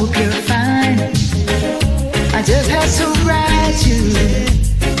hope you're fine. I just had to write you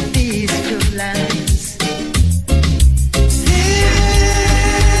these few lines. Hey,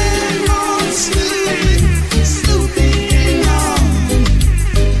 oh, Snoopy, long.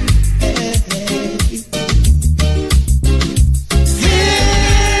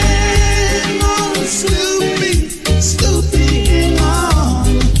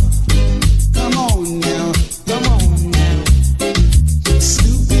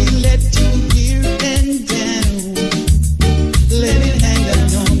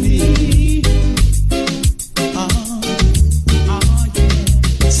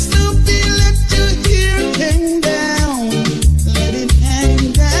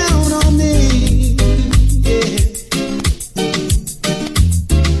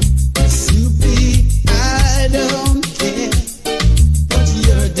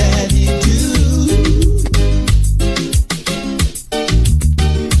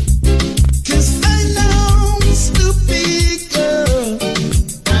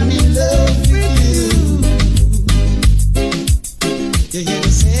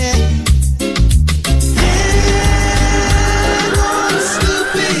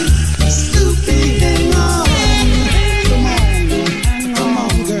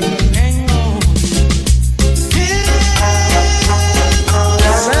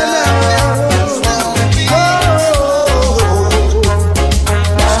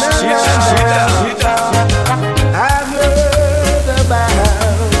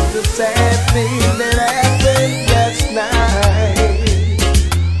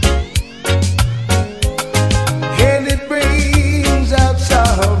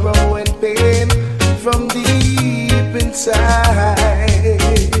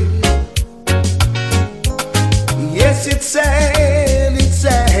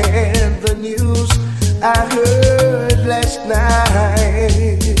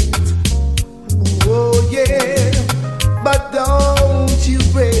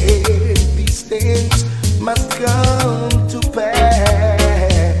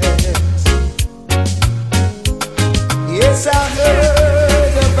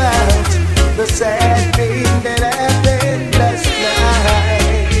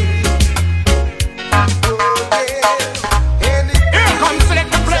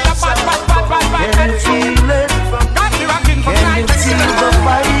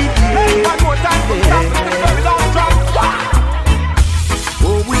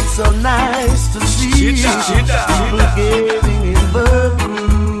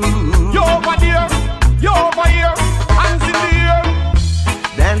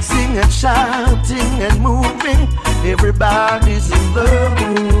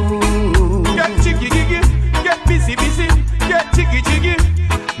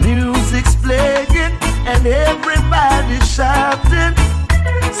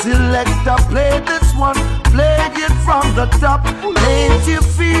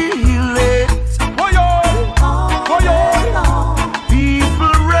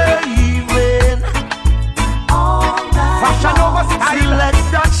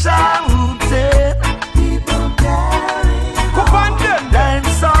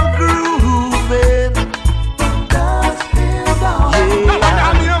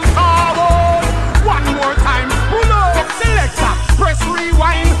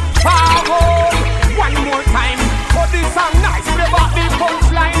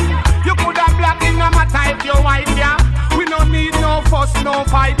 but no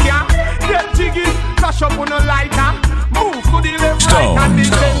fight, yeah. Get jiggy, flash up on a lighter. Move to the left, right, and the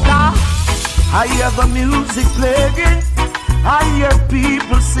center. I hear the music playing. I hear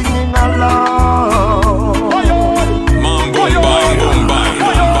people singing along.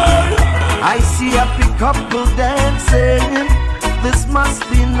 I see happy couple dancing. This must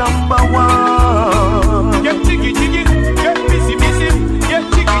be number one. Get jiggy, jiggy, get busy, busy, get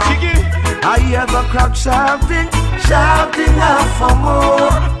jiggy, jiggy. I hear the crowd shouting, shouting out for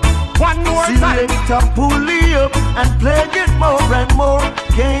more. One more time. Selector, pull it up and play it more and more.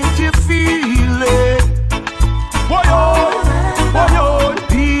 Can't you feel it? Boy, oh, boy, oh.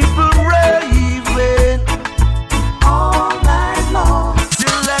 People raving all night long.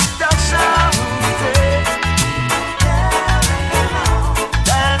 Selector shouting,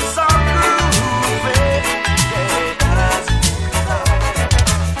 dance on grooving.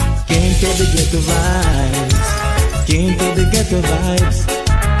 Can't get the vibes. Can't get the vibes.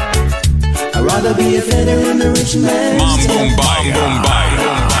 I'd rather be a feather in the rich man's cap.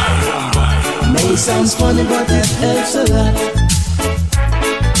 May sound funny, but it helps a lot.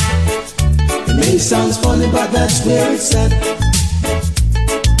 It may sound funny, but that's where it's at.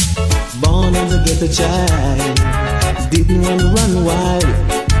 Born as a ghetto child, didn't want to run wild.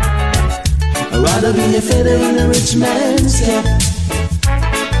 I'd rather be a feather in a rich man's cap.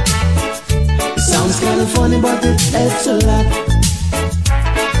 It sounds kind of funny, but it helps a lot.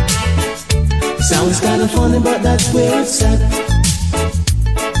 Sounds kind of funny, but that's where it's at.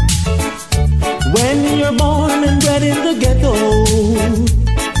 When you're born and bred in the ghetto,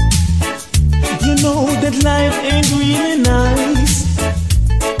 you know that life ain't really nice.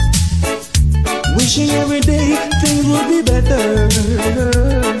 Wishing every day things would be better.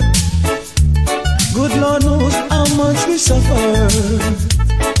 Good Lord knows how much we suffer.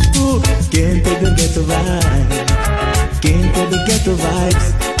 Ooh, can't take the ghetto vibes. Can't take the ghetto vibes.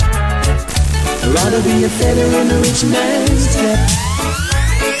 I'd rather be a feather in a rich man's cap.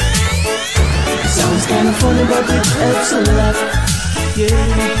 Sounds kinda funny, but it helps a lot. Yeah.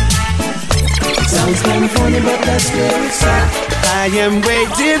 Sounds kinda funny, but that's where it's at. I am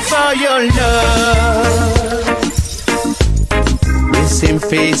waiting for your love. Missing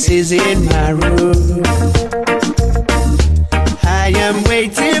faces in my room. I am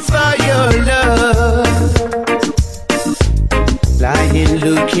waiting for your love. Lying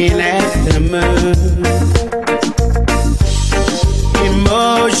looking at the moon.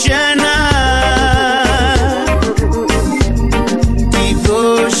 Emotional,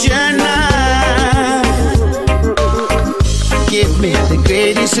 devotional. Give me the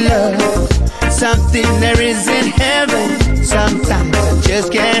greatest love. Something there is in heaven. Sometimes I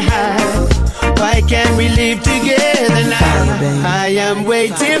just can't hide. Why can't we live together now? I am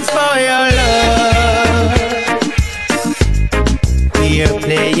waiting for your love. We are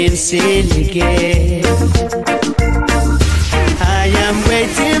playing silly games. I am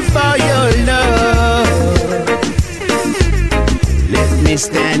waiting for your love. Left me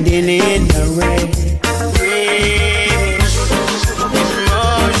standing in the rain.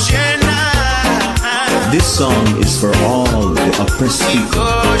 This song is for all the oppressed people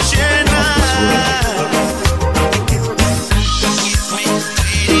of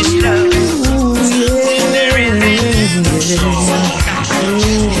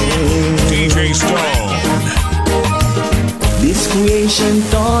this DJ Stone. This creation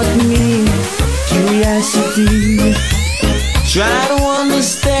taught me curiosity. Try to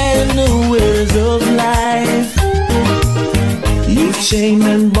understand the ways of life. You've chained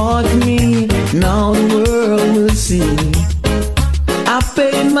and bought me, now the world will see. I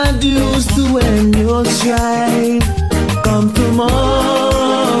paid my dues to end your strife. Come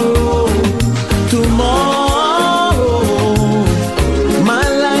tomorrow, tomorrow, my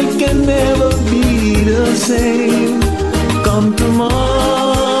life can never be the same. Come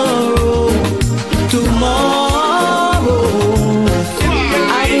tomorrow, tomorrow,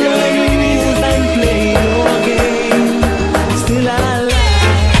 I learn the rules and play your game. Still I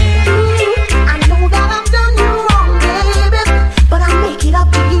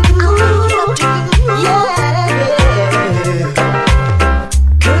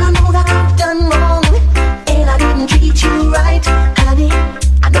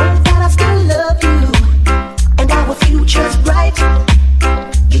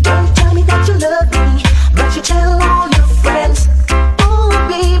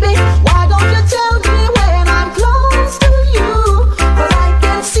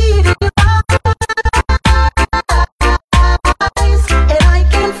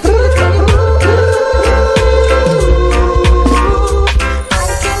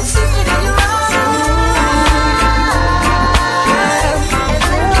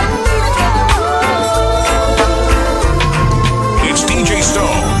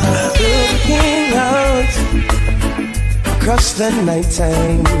the night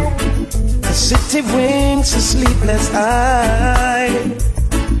time. The city winks a sleepless eye.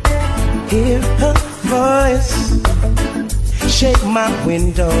 Hear her voice shake my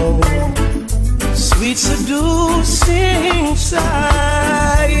window. Sweet seducing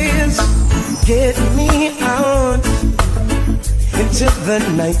sighs get me out into the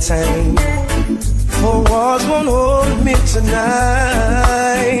nighttime. For walls won't hold me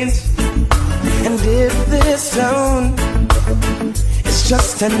tonight. And if this sound is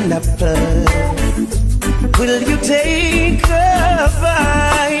just an apple, will you take a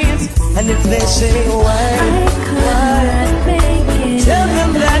bite? And if they say why, tell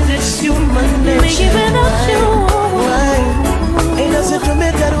them that it's human nature. Make it without you. Why? Ain't nothing to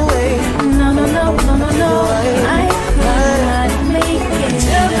make that way. No. I could make it.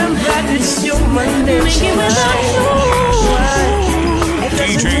 Tell them that it's human nature. Make it without you. Why?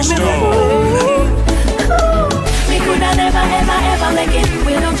 DJ Stone. Me coulda never make it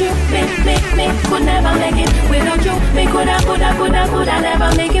without you. Me could never make it without you. Me coulda never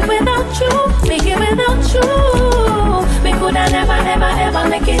make it without you. Make it without you. Me coulda never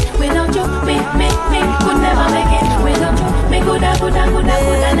make it without you. Me could never make it without you. Me coulda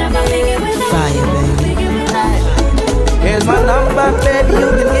never make it without you. Make it without you. Here's my number, baby. You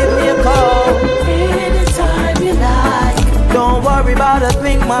can give me a call anytime you like. Don't worry about a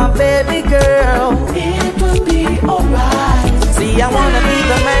thing, my baby girl. It will be alright. See, I wanna be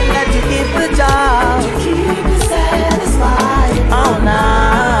the man that you give the job to keep you satisfied all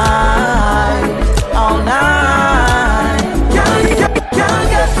night. Can't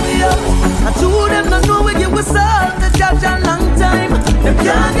get me up. I told them not know where you was up. The judge a long time. Them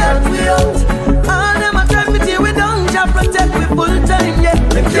can't get me out. All them a try to tear we down. Just protect me full time, yeah.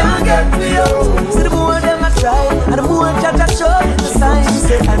 Them can't get me out. See the more them a try, and the more judge a show the signs.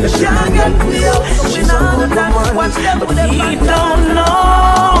 And them can't get me out. We know that watch them with them. He don't know.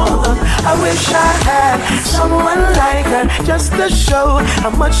 I wish I had someone like her just to show how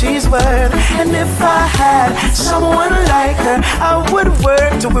much she's worth. And if I had someone like her, I would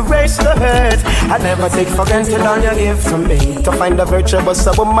work to erase the hurt. I never take for granted all you give to me. To find a virtuous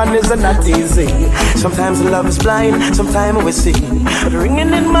woman is not easy. Sometimes love is blind, sometimes we see. But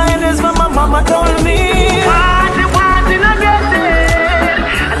ringing in my ears when my mama told me, want it, I get it.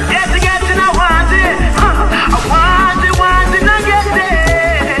 And getting, I want it. I want it, I get it.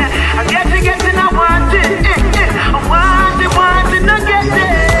 I getting, I want it. I want it, I get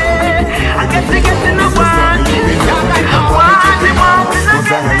it. I getting, I want it. I want it, I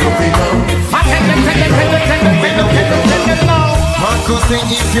get it. Marcos say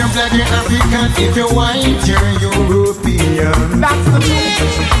if you're black, you're African. If you're white, you're European. That's the truth.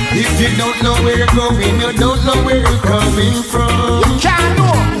 If you don't know where you're going, you don't know where you're coming from. You can't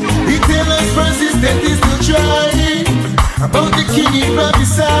know. He tells us Francis that is to try about the king in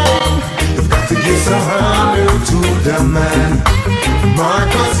beside. You've got to give some honor to the man,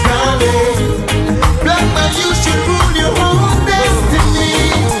 Marcos Garvey. Black man, you should rule your own destiny.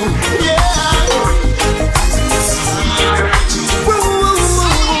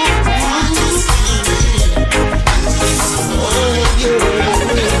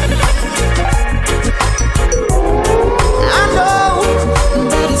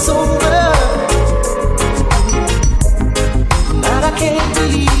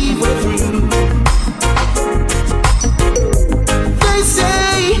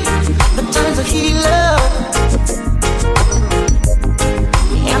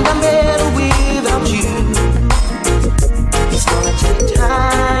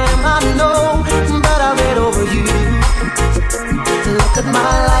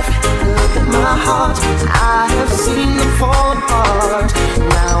 I have seen them fall apart.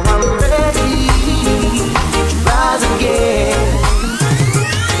 Now I'm ready to rise again.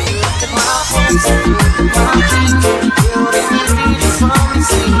 Look at my hands, my feet, building me from the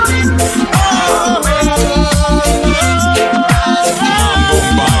sea.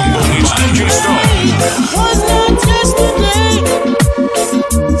 It's DJ Stone. Was not yesterday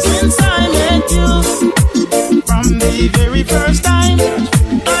since I met you. From the very first time,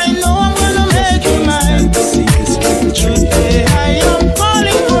 I know I'm gonna make you mine. Today I am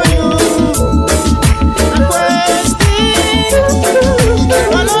calling for you, requesting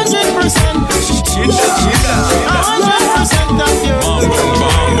 100%, 100% of you.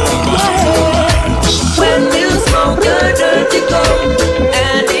 When you smoke a dirty coke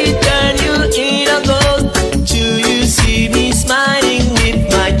and it turn you in a ghost, do you see me smiling with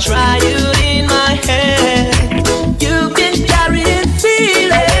my trial in my hand? You've been carrying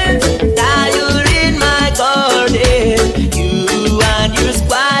feelings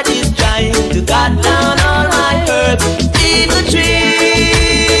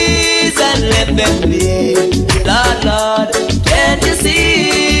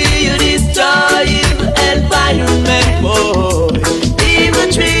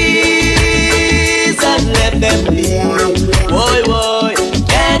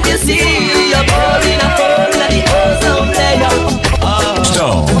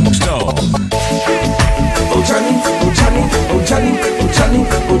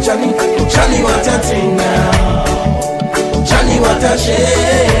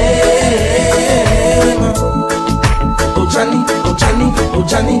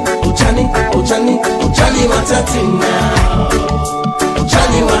Johnny, oh Johnny, oh Johnny, oh Johnny, what a thing now. Oh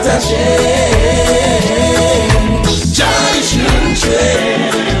Johnny, what a shame. Johnny shouldn't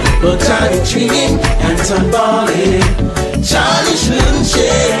trade, but Johnny dreaming and balling. Johnny shouldn't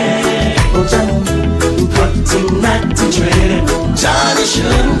trade, oh Johnny, got him not to trade. Johnny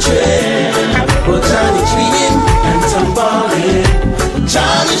shouldn't trade, but Johnny dreaming and balling.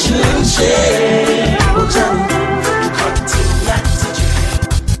 Johnny shouldn't trade, oh Johnny.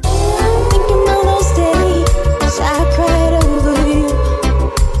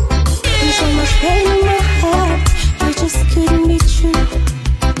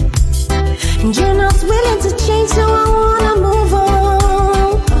 You're not willing to change, so I wanna move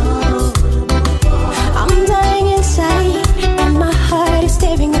on. I'm dying inside, and my heart is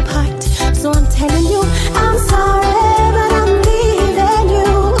tearing apart. So I'm telling you, I'm sorry, but I'm leaving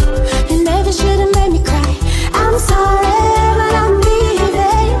you. You never should have made me cry. I'm sorry, but I'm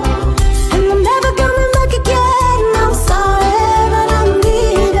leaving you, and I'm never coming back again. I'm sorry, but I'm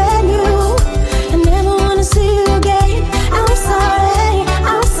leaving you. I never wanna see you again. I'm sorry,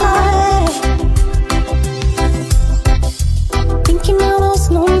 I'm sorry. Thinking of those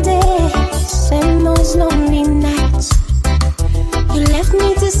lonely days and those lonely nights. You left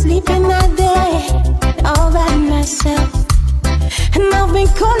me to sleep in that day all by myself. And I've been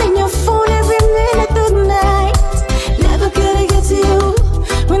calling your phone every minute of the night. Never could I get to you.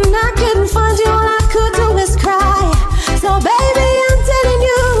 When I couldn't find you, all I could do was cry. So baby, I'm telling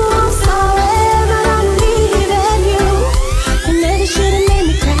you, I'm sorry, but I'm leaving you. You never should have made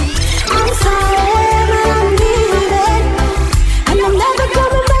me cry. I'm sorry, but I'm leaving, and I'm never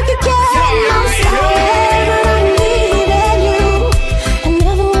coming back again. I'm sorry, but I'm leaving you. I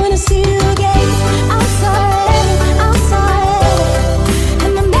never wanna see you again. I'm sorry, I'm sorry,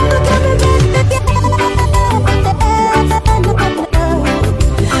 and I'm never coming back again.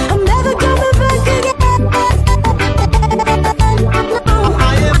 I'm never coming back again.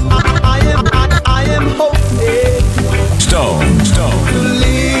 I am hoping Stone. to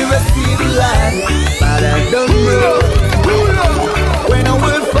live a sweet life, but I don't know when I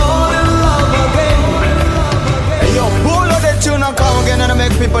will fall in love again. Hey yo, pull out the tune and come again and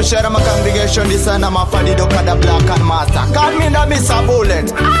make people share my congregation. This and I'm a faddy duck at the black and master. Call me the miss a bullet.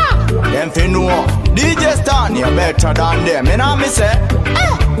 Them fi know DJ Stan, you better than them. You know me say?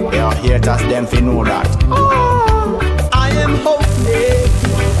 Your haters, them fi know that. I am hoping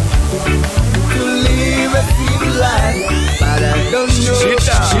to live a sweet life, but I don't know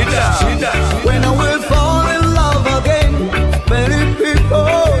when I will fall in love again. Many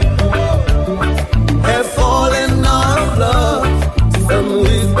people have fallen out of love. Some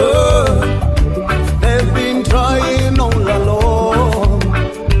whisper they've been trying all along.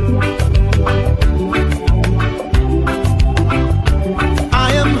 I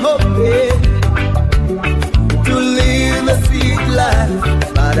am hoping to live a sweet life,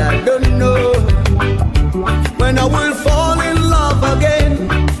 but I don't know when I will fall in love again.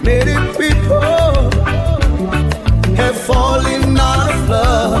 Many people have fallen out of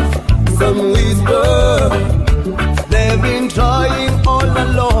love. Some whisper they've been trying all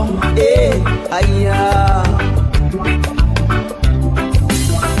along.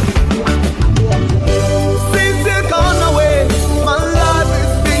 Since you've gone away, my life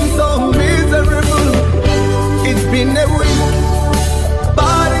has been so miserable. It's been a week,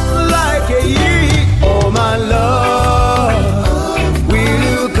 but it's like a year. Oh my love, will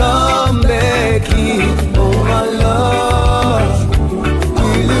you come back here? Oh my love,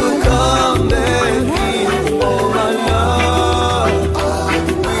 will you come back here? Oh my love,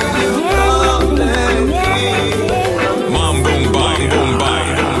 will you come back here? Mom boom bye.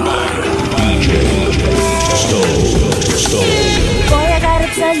 DJ Stone. Boy, I gotta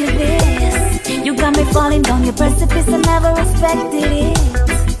tell you this. You got me falling down your precipice, I never expected it.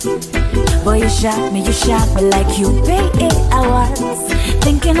 Boy, you shot me like you paid it. I was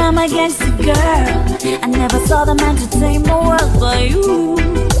thinking I'm against the girl. I never saw the man to tame the world, but you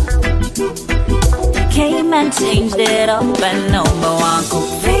came and changed it up. And now I want to cook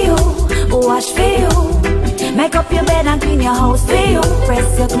for you, wash for you, make up your bed and clean your house for you,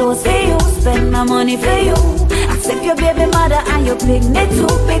 press your clothes for you, spend my money for you, accept your baby mother and your picnic too.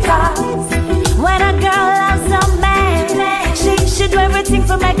 Because when a girl loves a man, she should do everything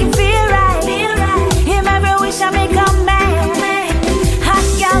for make him feel right. Him every wish I make a man. Hot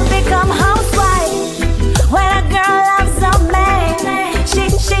girl become housewife. When a girl loves a man,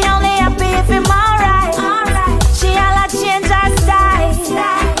 she only happy if him alright. She all a change her style,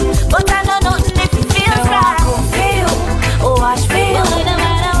 but I know nothing if it feels right. Feel, wash feel,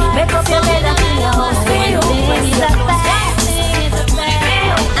 make up your bed and clean your house. Feel, when it's a bad,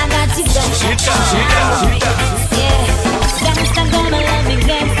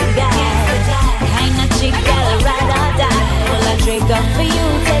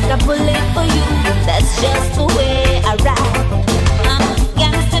 just the way I ride.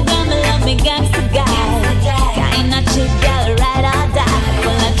 Gangsta girl, me love me gangsta guy. Kinda chick girl, ride or die.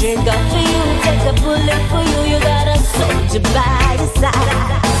 Well, I drink up for you, take a bullet for you. You got a soldier by your side.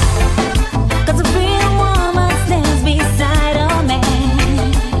 'Cause a real woman stands beside a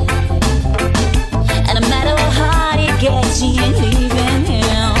man. And no matter how hard it gets, she ain't leaving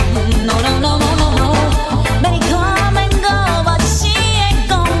him. No, no, no, no, no, no. May come and go, but she ain't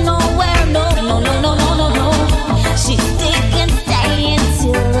going nowhere. No, no, no, no, no, no, no. She's sticking, staying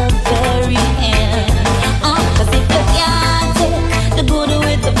till the very end. 'Cause if you can't take the good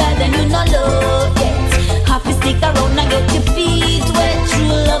with the bad, then you no love it. Happy stick around and get your feet wet.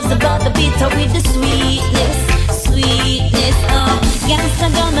 True love's about the bitter with the sweetness, sweetness. Gangsta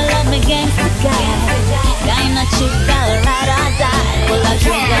girl, me love me gangsta guy. Kinda chick that'll ride or die. Well, I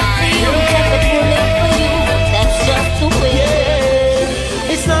drink up for you, take a bullet for you. That's just the way.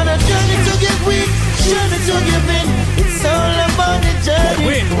 It's not a journey to get weak, journey to give in. It's all about the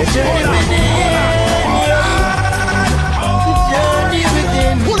journey. The journey within. The journey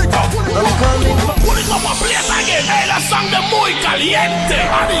within. I'm coming. Pull it up and play it again. Hey, that song de muy caliente.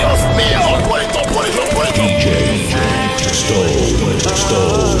 Adios mío. Pull it up, pull it up, pull it up. DJ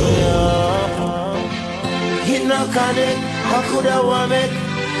Stone. Hit knock on it, I coulda vomit.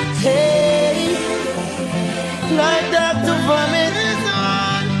 Hey, like Dr. Vomit.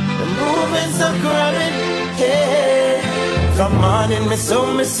 The movements are cramming. Hey, come on in me, so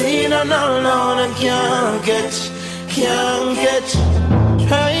me seen and all on and can't catch.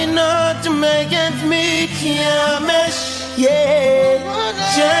 Try not to make it me, can't mesh. Yeah,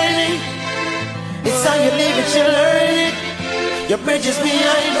 journey. It's how you live it, you learn it. Your bridges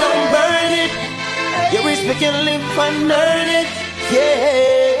behind, don't burn it. Your respect can live and earn it.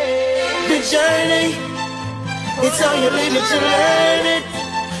 Yeah, the journey. It's how you live it, you learn it.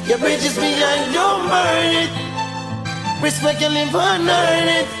 Your bridges behind, don't burn it. Respect can live and earn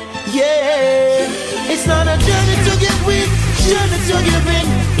it. Yeah, it's not a journey to get weak, journey to give in.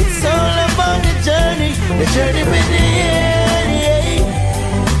 It's all about the journey within. Yeah.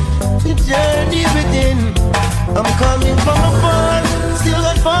 The journey within. I'm coming from afar, still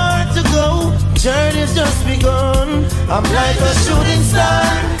got far to go. Journey's just begun. I'm like a shooting star,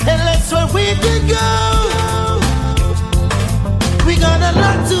 and that's where we can go. We got a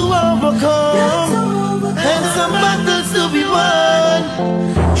lot to overcome, and some battles to be won.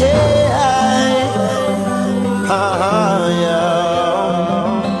 Hey,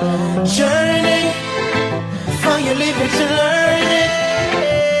 journey, how you live it, you learn it.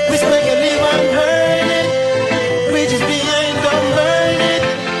 Respect you live and earn it. Bridges behind, don't burn it.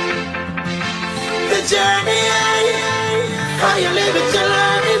 The journey, how you live it, you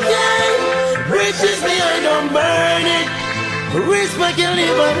learn it. Yeah. Bridges behind, don't burn it. Respect you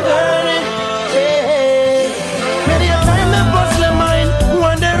live and earn it. Yeah. Many a time I bust my mind,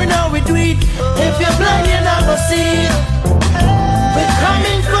 wondering how we do it. If you're blind, you never see it. We're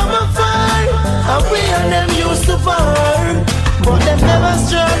coming from afar, and we and them used to far, but them never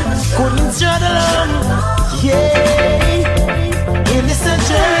strong, couldn't strut along. Yeah, it is a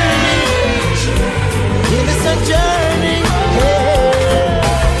journey. It is a journey. Yeah,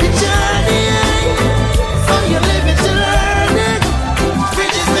 the journey. So you live it to learn it.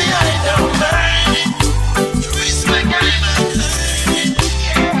 Bridges behind, don't burn it. Respect and live and learn it.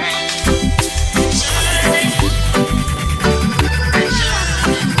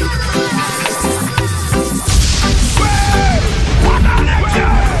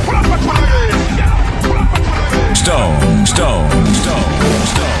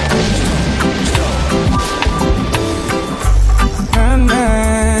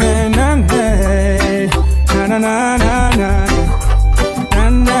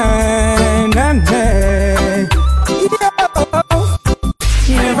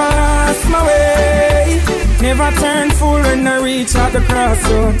 Never turn fool when I reach at the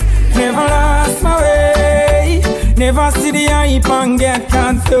crossroad. Never lost my way. Never see the hype and get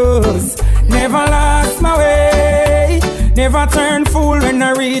confused. Never lost my way. Never turn fool when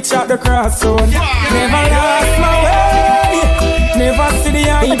I reach at the crossroad. Never lost my way. Never see the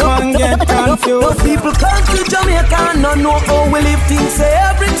hype and get confused. People come to Jamaica and not know how we live things. Say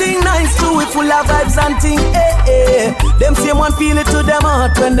everything nice too, we full of vibes and things. Them same one feel it to them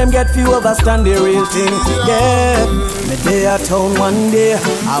heart when them get few understand the real thing. Yeah, me day at town one day,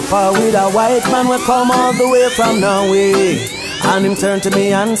 I fought with a white man we come all the way from Norway. And him turn to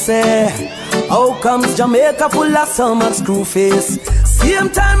me and say, how comes Jamaica full of so much screw face? Same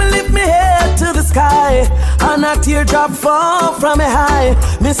time I lift me head to the sky, and a teardrop fall from a high.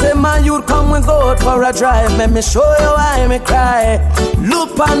 Me say my youth come and go out for a drive. Let me show you why me cry.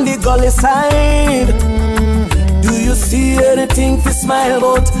 Look on the gully side. Do you see anything to smile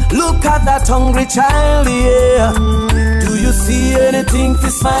about? Look at that hungry child, yeah. Do you see anything to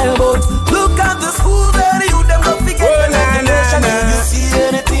smile about? Look at the school where you them don't forget the education. Do you see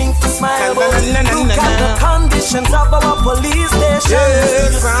anything to smile about? Look at the conditions of our police station. Do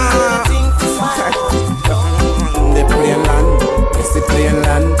you see anything to smile about? The plain land, it's the plain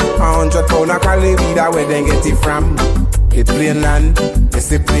land. 100 pound of cali weed, where they get it from? The plain land, it's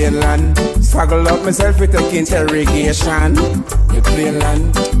the plain land. Struggle up myself with a kinch irrigation. The plain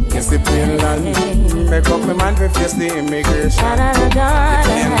land, it's the plain land. Make up my man to face the immigration. The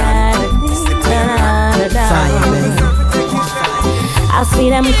plain land, it's the plain land. I see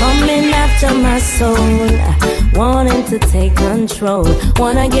them coming after my soul, wanting to take control.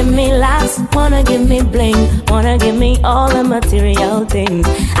 Wanna give me laughs, wanna give me bling, wanna give me all the material things.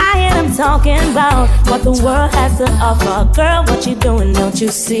 I hear them talking about what the world has to offer. Girl, what you doing, don't you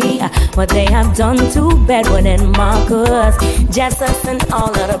see what they have done to Bedouin and Marcus, Jesus and all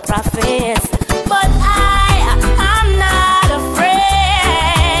of the prophets? But I'm not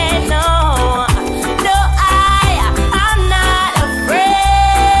afraid, no. I'm not afraid.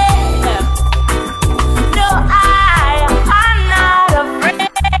 No, I'm not afraid,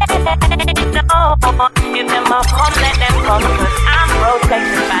 no. If them all come, let them come, 'cause I'm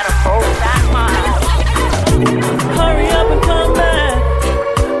protected by the Most High. Hurry up and come back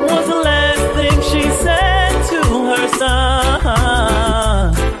was the last thing she said to her son.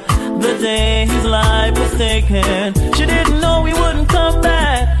 The day his life was taken, she didn't know he wouldn't come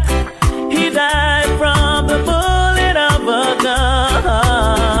back. He died from the bullet of a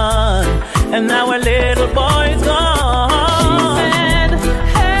gun, and now her little boy's gone. She said,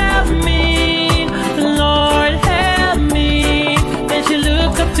 help me, Lord, help me. Then she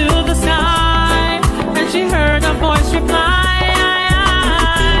looked up to the sky, and she heard a voice reply.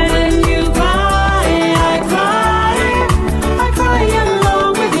 When you cry, I cry. I cry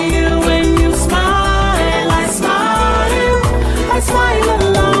along with you. When you smile, I smile. I smile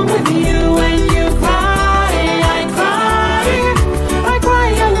along with you. When you cry, I cry. I cry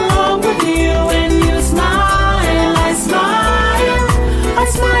along with you. When you smile, I smile. I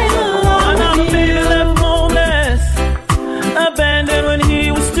smile along with you. Another baby left homeless, abandoned when he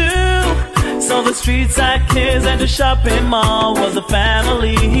was 2. So the streets had kids and the shopping mall was a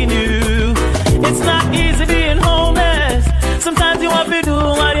family he knew. It's not easy being homeless. Sometimes you have to do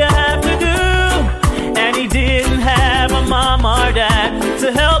what you have to do. And he didn't have a mom or dad to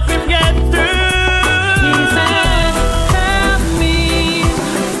help him get through. He said, help me,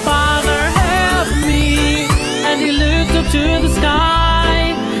 Father, help me. And he looked up to the sky,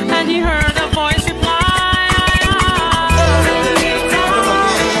 and he heard a voice reply.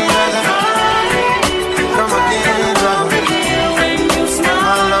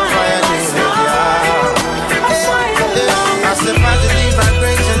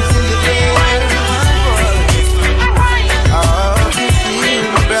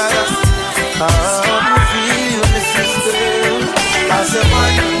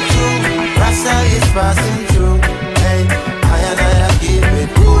 Passing through, hey, I keep it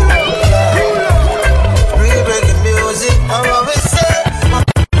cool. Re-breaking music, I always say,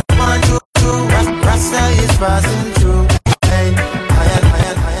 1, 2, 2, Rasta is passing through, hey, I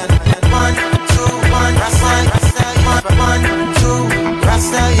 1, 2, 1, Rasta, 1, 2,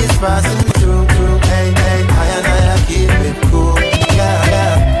 Rasta is passing through, hey, I keep it cool,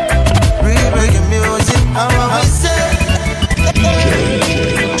 yeah. Re-breaking music, I always say.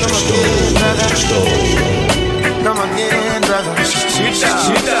 Come again, brother.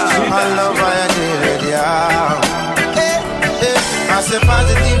 I love how you did it, yeah. I say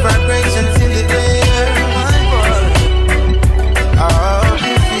positive vibrations in the air. I hope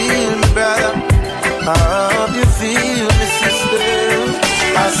you feel me, brother. I hope you feel me, sister.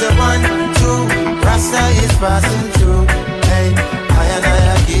 I say 1, 2, Rasta is passing through. Hey,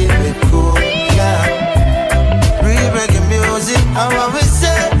 I keep it cool, yeah. Re-breaking music, I always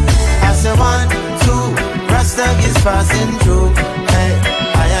say. I say 1, 2, Rasta is passing through. Hey,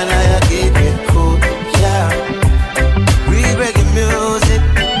 I keep it cool, yeah. Re-breaking music.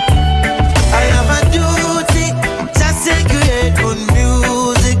 I have a duty, just to create good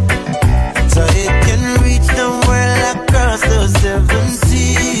music, so it can reach the world across the 7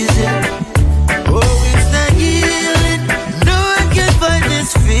 seas, yeah. Oh, it's not healing, no one can find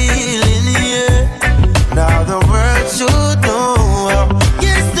this feeling here. Now the world should know.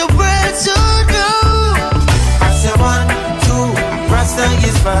 Yes, the world should know. I say 1, 2, Rasta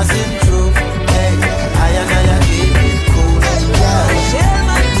is passing through. Hey,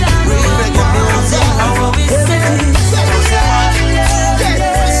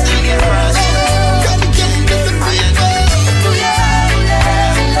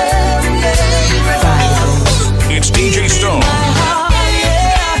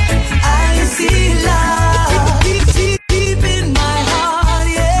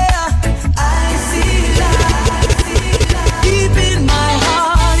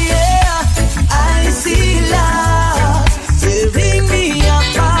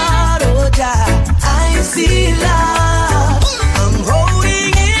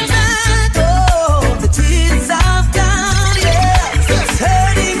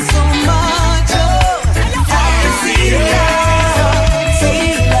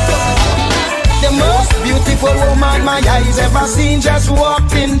 ever seen just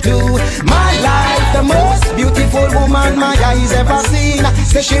walked into my life. The most beautiful woman my eyes ever seen.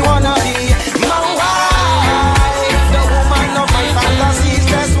 Say she wanna be my wife. The woman of my fantasies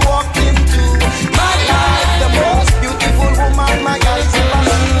just walked into my life. The most beautiful woman my eyes ever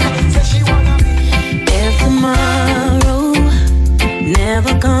seen. Say she wanna be. If tomorrow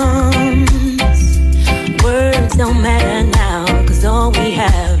never comes, words don't matter now, 'cause all we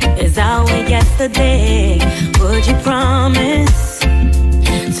have is our yesterday. Would you promise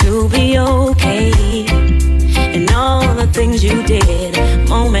to be okay? And all the things you did,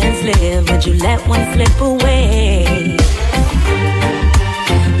 moments live, would you let one slip away?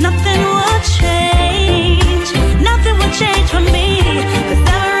 Nothing will change, nothing will change for me, 'cause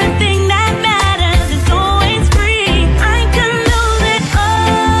everything that matters is always free. I can lose it all,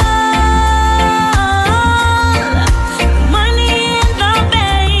 the money in the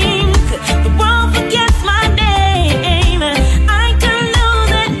bank, the world forgets my name. I can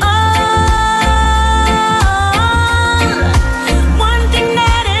lose it all. One thing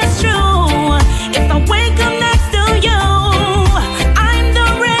that is true, if I wake up next to you, I'm the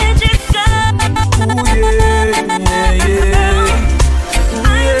richest girl.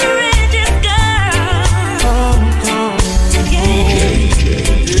 I'm the richest girl.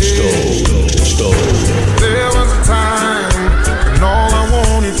 There was a time when all I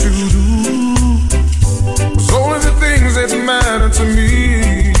wanted to do was only the things that mattered to me.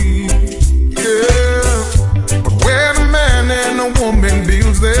 Yeah, but when a man and a woman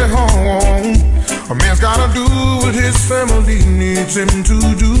builds their home, a man's gotta do what his family needs him to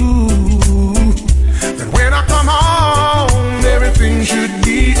do. That when I come home, everything should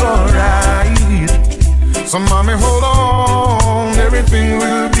be alright. So mommy, hold on, everything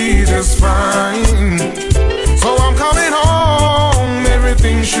will be just fine. So I'm coming home,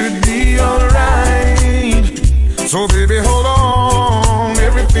 everything should be alright. So baby, hold on,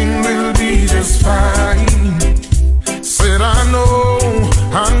 everything will be just fine. Said I know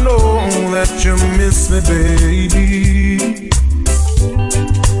that you miss me, baby.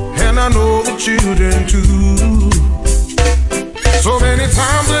 And I know the children too. So many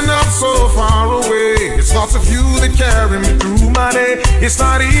times when I'm so far away, it's thoughts of you that carry me through my day. It's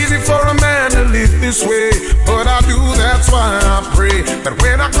not easy for a man to live this way, but I do, that's why I pray that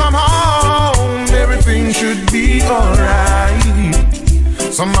when I come home, everything should be alright.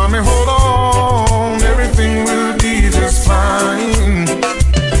 So mommy, hold on, everything will be just fine.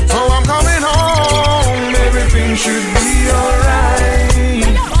 So I'm coming home, everything should be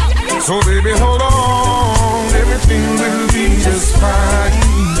alright. So baby, hold on, everything will be just fine.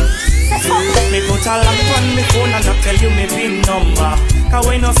 Me put a lock on me phone and I tell you me pin number, 'cause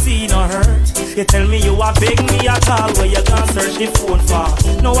when I see no hurt, you tell me you are beg me a call where you can search the phone for.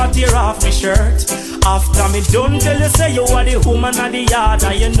 Now I tear off me shirt. After me done tell you say you are the woman of the yard,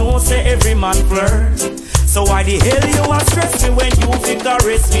 and you know say every man flirt. So why the hell you are stress me when you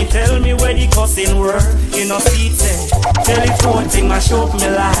vigorous me? Tell me where the cussing word. You know see it say telephone thing mash up me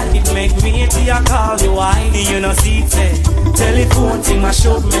life. It make me till I call you wife. You know see it say telephone thing mash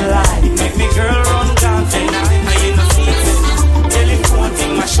up me life. It make me girl run down tonight. And you know see it say telephone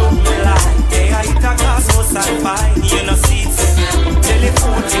thing mash up me life. Yeah, I hit a glass house and fight. You know see it say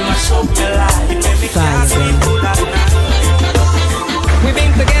telephone thing mash up me life. It make me can't sleep all at night. We've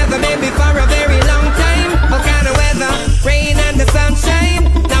been together maybe for a very long time. All kind of weather, rain and the sunshine.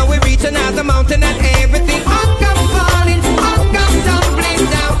 Now we reach another mountain and everything all come falling, all come tumbling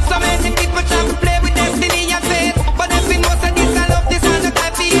down. So many people try to play with destiny and fate, but if we know that this I love this and the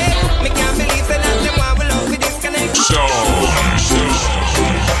type of hate, me can't believe that that's the one we love with disconnect.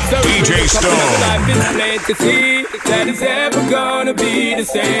 DJ Stone. Life is plain to see that it's ever gonna be the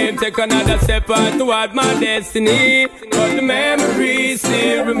same. Take another step out toward my destiny, but the memories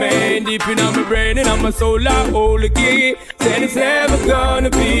still remain deep in my brain and on my soul. I hold the key. Said it's never gonna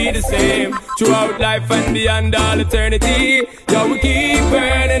be the same throughout life and beyond all eternity. Yo, we keep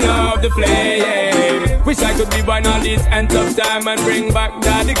burning up the flame. Wish I could be born all this and tough time and bring back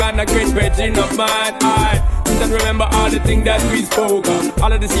that the God, a great virgin of mine. And remember all the things that we spoke of,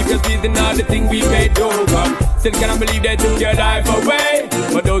 all of the secrets and all the things we made over. Still cannot believe they took your life away,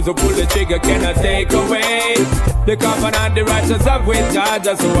 but those who pull the trigger cannot take away the covenant, the righteous of with God.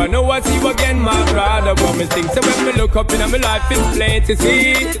 So I know I see you again, my brother. But me think so when me look up in my life, it's plain to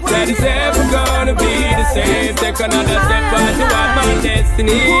see that it's ever gonna be the same. Take another step out toward my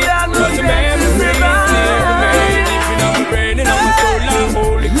destiny, but the memories still remain deep in my brain and on my soul. I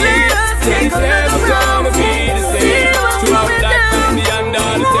hold the key. Say it's never gonna be the same throughout life and beyond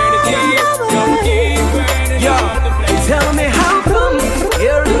all eternity. Don't keep burning on the flame. Tell me how come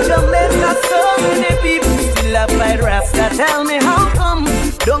here in Jamaica so many people still have fight Rasta tell me how come.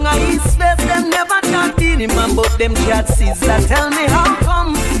 Don't I east west, them never talk in man, but them cat Caesar. Tell me how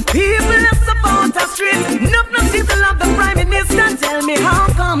come. People left about the street, no people love the Prime Minister. Tell me how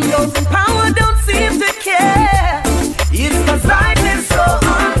come those in power don't seem to care. It's cause life is so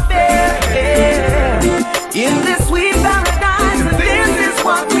unfair. In this sweet paradise, this is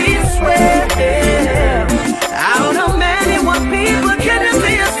what we swear. Out of many one people, can you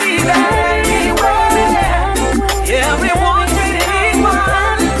see us see that anywhere? Yeah, we want really equal,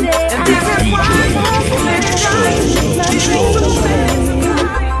 and this is why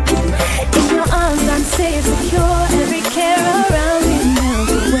in your arms I'm safe, secure. Every care around me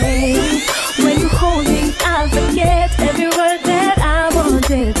melts away. When you hold me, I'll forget every word that I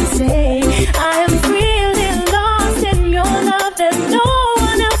wanted to say. I am really lost in your love. There's no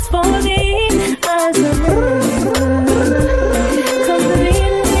one else for me. I surrender completely.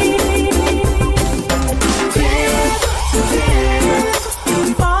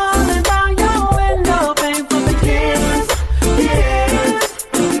 Falling by your window, paying for the years.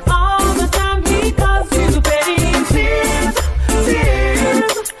 All the time because you pay tears.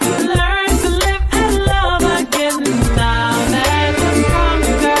 Learn to live and love again. Now that I'm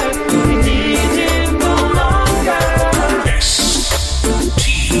stronger, we need it no longer.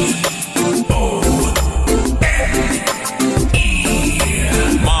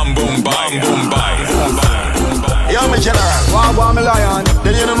 Yo, me general. Wow, me lion.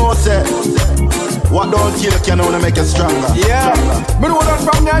 Then you don't know, say, what don't kill can only make you stronger. Yeah, me know that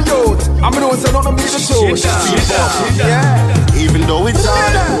from your youth. I me know say nothing be the truth. Yeah. Even though it's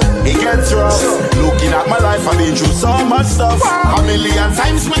hard, it gets rough. Looking at my life, I've been through so much stuff. A million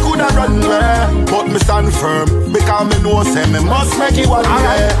times me coulda run away, but me stand firm because me know say me must make it one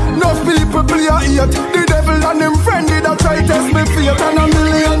day. Enough people play a hate. The devil and them friend did a try test me faith, and a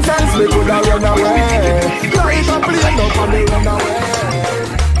million times me coulda run away. Life a play enough and they run away.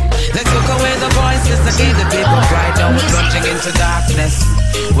 They took away the voices that gave the people pride. Now we're plunging into darkness.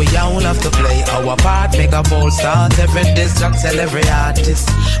 We all have to play our part, make a bold start. Every disc jock tell every artist.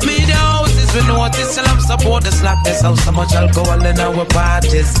 Media houses we notice and I'm support the slackness. How so much alcohol in our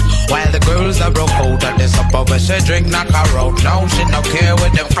parties, while the girls are broke out and they supper when she drink knock her out. Now she don't care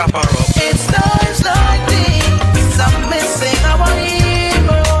with them proper up. It's times like these I'm missing our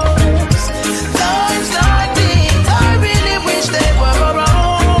heroes. Times like these I really wish they were around.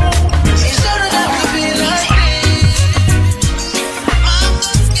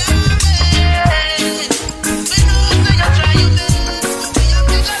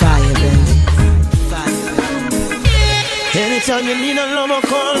 Anytime you need a lover,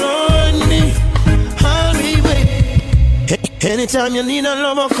 call on me. I'll be waiting. Anytime you need a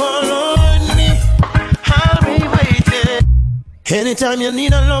lover, call on me. I'll be waiting. Anytime you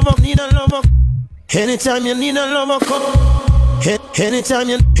need a lover, anytime you need a lover, call.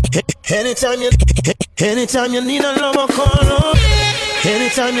 Anytime you need a lover, call on.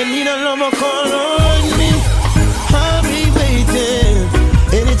 Anytime you need a lover, call on me. I'll be waiting.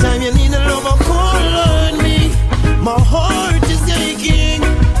 Anytime you need a lover, call on me. My heart is aching.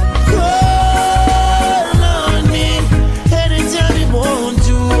 Call on me anytime you want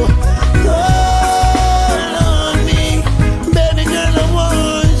to. Call on me, baby girl, I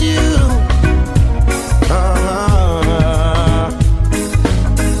want you.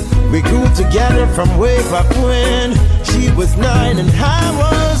 We grew together from way back when she was 9 and I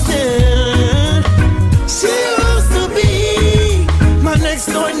was 10. She used to be my next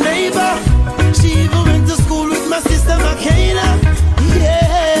door neighbor. She even went to school with my sister Makena.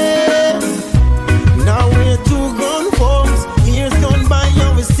 Yeah. Now we're two grown folks. Years gone by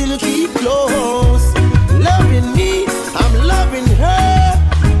and we still keep close. Loving me, I'm loving her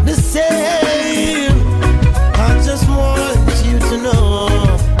the same. I just want you to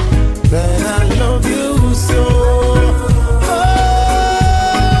know that I love you so.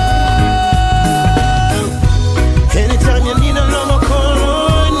 Anytime you need a lover, call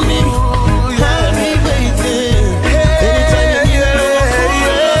on me. I'll be waiting. Anytime you need a lover, call on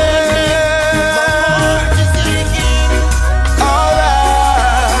me. My heart is aching. Alright.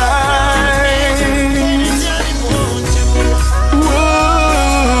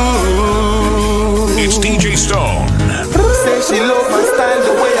 It's DJ Stone. Say she love my style,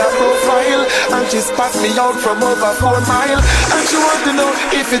 the way I profile, and she spot me out from over 4 miles. And she want to know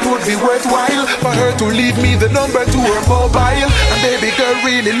if it would be worthwhile for her to leave me the number to her mobile. And baby girl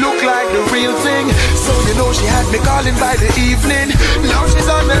really look like the real thing, so you know she had me calling by the evening. Now she's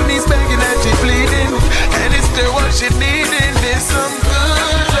on her knees begging and she pleading, and it's clear what she needing is some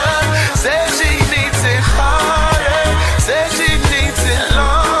good love. Say she needs it harder, say she needs it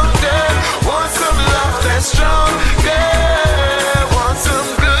longer. Want some love that's stronger.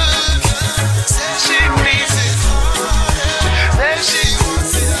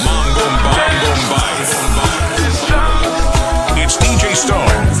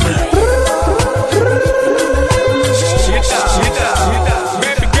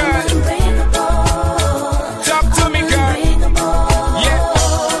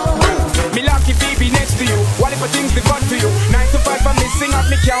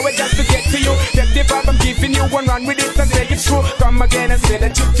 you and run with it and say it's true. Come again and say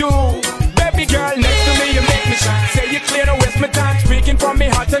that you do. Baby girl, next to me you make me shine. Say you clear to waste my time, speaking from me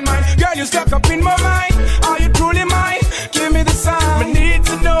heart and mind. Girl, you stuck up in my mind. Are you truly mine? Give me the sign. I need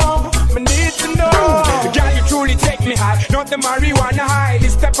to know. I need to know. Girl, you truly take me high, not the marijuana high.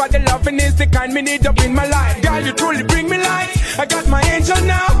 This step of the loving is the kind me need up in my life. Girl, you truly bring me light. I got my angel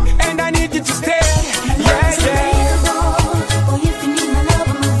now, and I need you to stay. Yeah, yeah.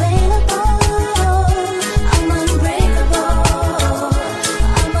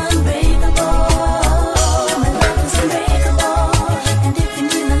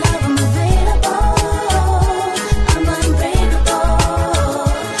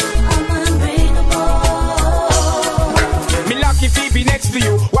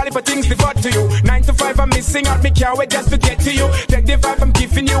 For things devote to you. 9 to 5 I'm missing out, me can't wait just to get to you. Take the vibe I'm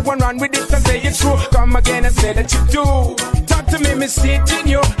giving you and run with it and say it's true. Come again and say that you do. Talk to me see it in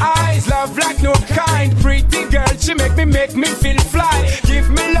your eyes. Love like no kind. Pretty girl, she make me feel fly. Give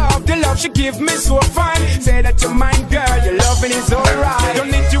me love, the love she give me so fine. Say that you're mine, girl, your loving is alright.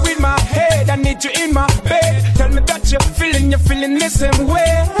 Don't need you in my head, I need you in my bed. Tell me that you're feeling the same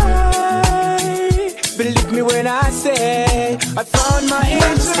way. Believe me when I say I found my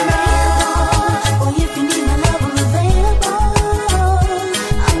angel now. Boy, if you need my love, I'm available.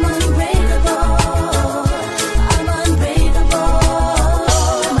 I'm unbreakable. I'm unbreakable.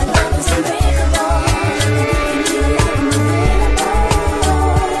 My love is unbreakable. If you need my love, I'm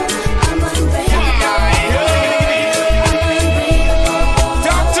available. I'm unbreakable.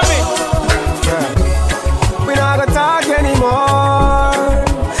 Talk to me. We're not gonna talk anymore.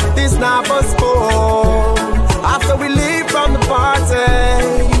 This not postponed. After we leave from the party,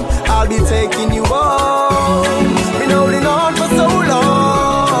 I'll be taking you home. Been holding on for so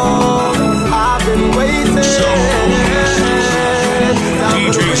long. I've been waiting.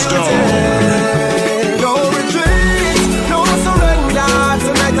 DJ Stone. No retreat, no surrender.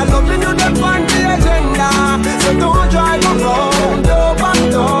 Tonight I'm loving you, that's on the agenda. So don't drive around, no back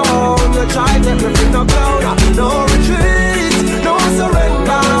down. You try to take me no clown. No retreat, no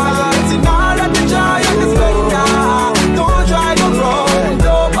surrender. Getting all of the joy and the splendor. Don't try to run,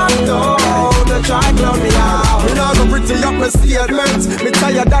 no back down. Don't try to clown me out. You know go pretty up my statement. Me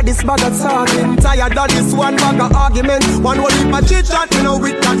tired of this bag of talking. Tired of this one bag of argument. One whole heap of chit chat, you know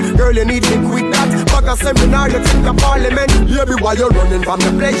with that. Girl, you need me quick that. Bag of seminar, you think of parliament. Baby, while you're running from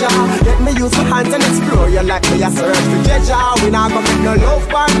the pleasure, let me use my hands and explore you like me a search for treasure. We not gonna make no love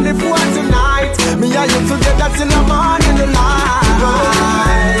on the floor tonight. Me and you together till the morning the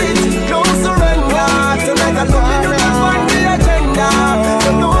light. No surrender. Tonight I'm looking you up on the agenda. So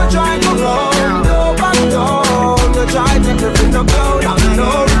don't try to run, no back down. You try to take me no clown. No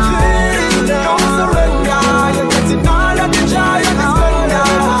retreat, no surrender. You're getting all of the joy and the splendor.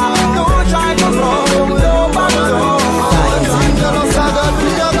 Don't try to run, no back down.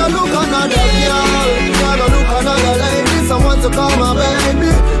 To call my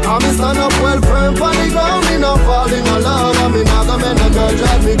baby, I'm stand up well firm for the ground. Me not falling in love, and me not gonna make a girl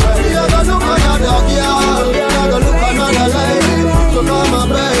drive me crazy. I gotta look another girl, I gotta look another lady. To call my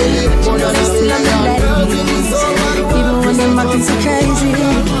baby, more than a million girls in this world. Even when them acting so crazy.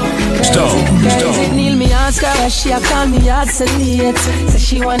 Crazy, Neil me ask her, she a call me out so late. Say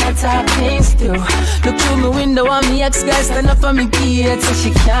she wanna talk things through. Look through my window and me ex-guy stand up on me gate. So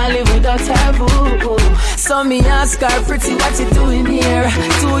she can't live without her boo. So me ask her, pretty, what you doing here?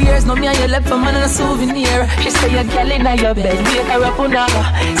 2 years, no me and you left for man and a souvenir. She say you're girl in your bed, wake her up on her.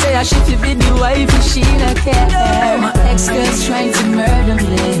 Say I should be the wife if she not care. My ex-girl's trying to murder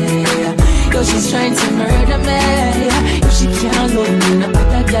me. Yo, she's trying to murder me. Yo, she can't love me, no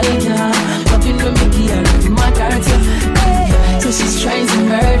other girl can. Loving when me gear, my character. So she's trying to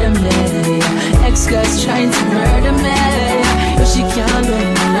murder me. Ex-girl's trying to murder me. Yo, she can't love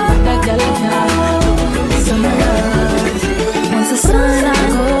me, no other girl can. Once the sun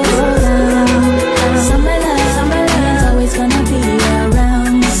goes down, summer love's always gonna be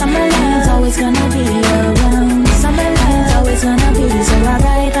around. Summer love's always gonna be around. Summer love's always gonna be. So I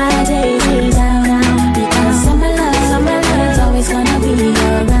write my days down, because summer love's always gonna be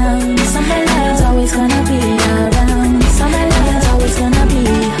around.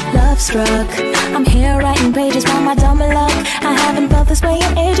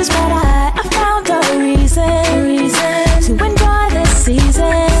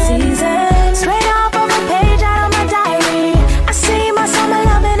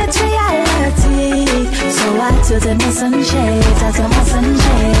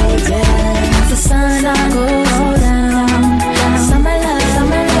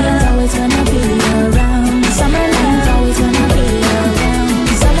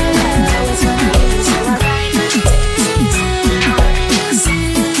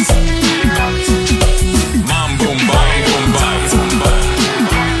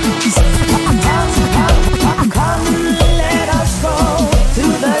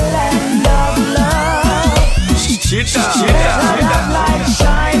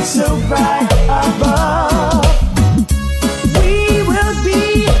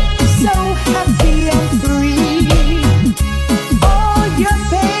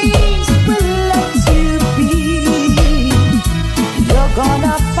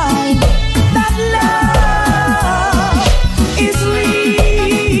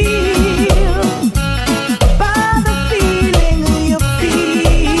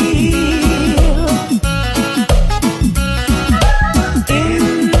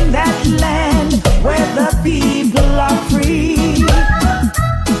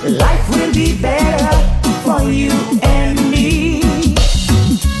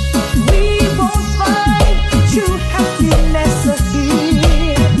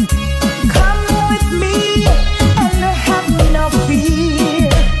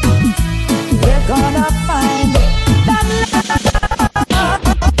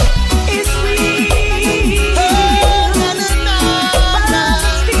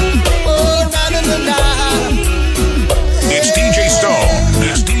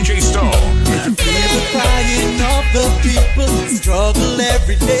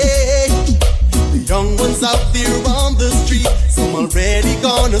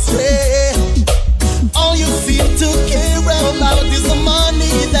 astray. All you seem to care about is the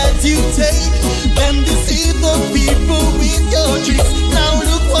money that you take, and deceive the people with your tricks. Now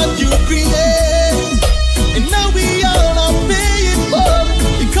look what you create, and now we all are paying for it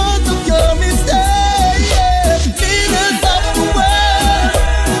because of your mistake. Leaders of the world,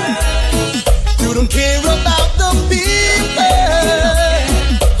 you don't care about the people.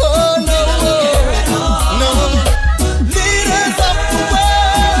 Oh no, no. Leaders of the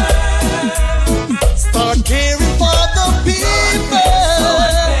world, start caring for the people.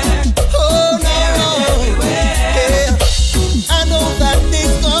 Oh no, yeah. I know that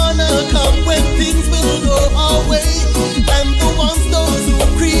it's gonna come when things will go away, and the ones those who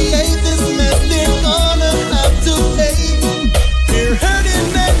create this mess, they're gonna have to pay. They're hurting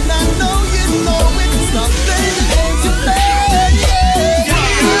and I know you know it. Stop playing the games you play.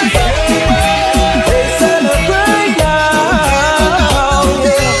 They celebrate now.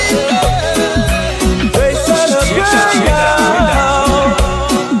 They celebrate now.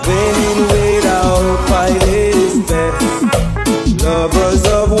 They wait out by this best. Lovers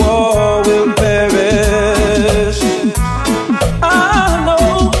of war will perish. I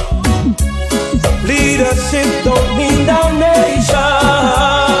know leadership don't mean damnation.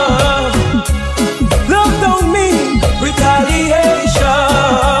 Love don't mean retaliation.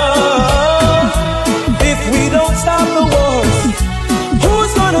 If we don't stop the wars,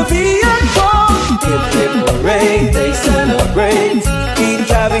 who's gonna be at fault? If they parade, they celebrate. Eat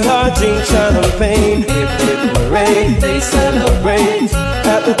caviar, drink champagne. If they parade, they celebrate.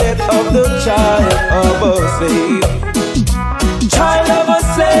 At the death of the child of a slave. Child of a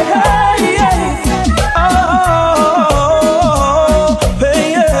slave. Oh,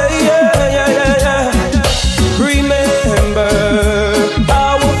 hey, yeah. Remember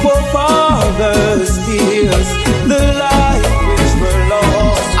our forefathers' tears, the life which were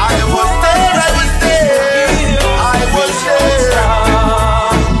lost. I was there.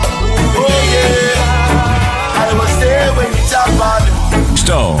 Oh yeah, I was there when it happened.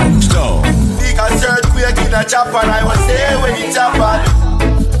 Stone. Big as earthquake in a Japan, I was there when it happened.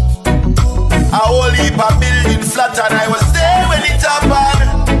 A whole heap of building flat, and I was there when it happened.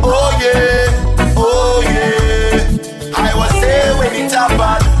 Oh yeah, I was there when it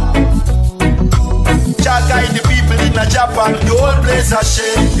happened. Jah guide the people in a Japan, the whole place a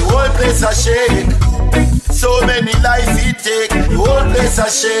shake, So many lives it take, the whole place a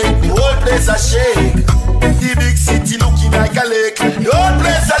shake, The big city looking like a lake, the whole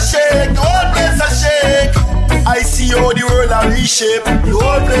place a shake, I see how the world a reshape, the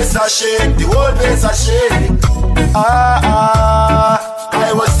whole place a shake,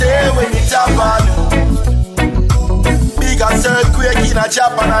 I was there when it happened. Big as earthquake in a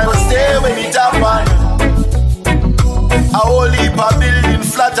Japan, I was there when it happened. A whole heap of building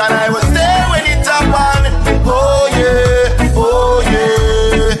flat, and I was there when it happened. Oh yeah,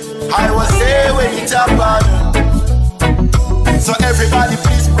 I was there when it happened. So everybody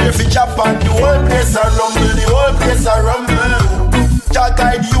please pray for Japan. The whole place a rumble, Jah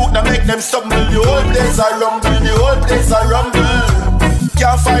guide youth to make them stumble. The whole place a rumble,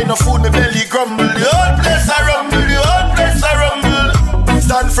 Can't find no food, my belly grumble. The whole place a rumble,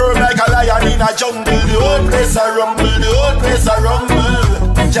 Stand firm like a lion in a jungle. The whole place a rumble,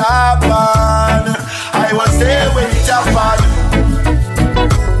 Japan, I was there when it happened.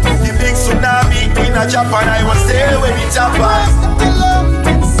 The big tsunami in a Japan, I was there when it happened.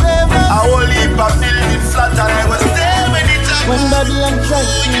 A whole heap of building flat, and I was there when it happened. When Babylon tried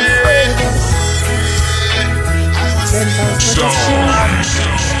Stone.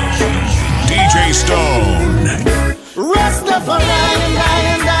 DJ Stone. Rastafari,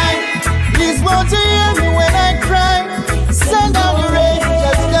 please won't you hear me when I cry? Send down your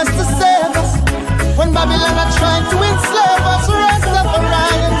angels just to save us. When Babylon are trying to enslave us, Rastafari,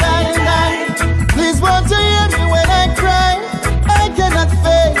 please won't you hear me when I cry? I cannot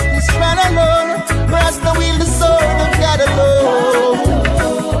face this man alone. Rasta will the soul of God alone.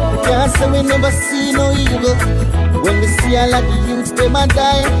 Can't say we never see no evil. When we see all of the youths, they might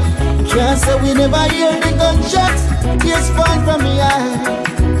die. Can't say we never hear the gunshots. Tears fall from me eye.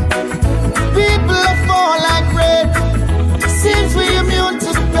 People are fall like rain. Seems we immune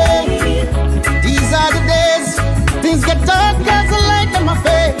to the pain. These are the days. Things get dark as the light in my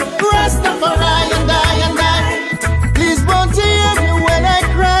face. Rastafari and I. Please won't you hear me when I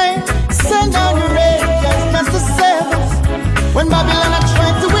cry? Send down the rain just to save us. When Babylon are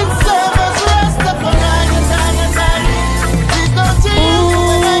trying to enslave us, Rastafari and I. Please don't you hear me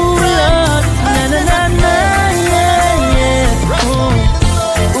when I cry?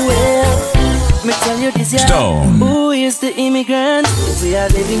 Me tell you this, yeah. Stone. Ooh, is the immigrant? If we are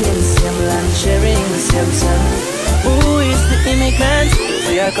living in the same land, sharing the same sun. Who is the immigrant?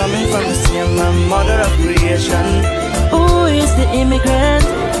 We are coming from the same mother of creation. Who is the immigrant?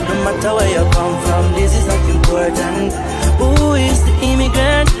 No matter where you come from, this is not important. Who is the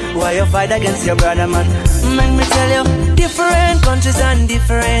immigrant? Why you fight against your brother, man? Let me tell you, different countries and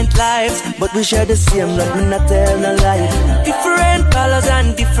different lives, but we share the same blood, me not tell no lie. Different colors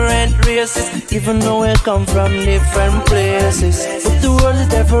and different races, even though we come from different places. But the world is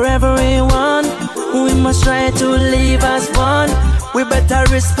there for everyone. We must try to live as one. We better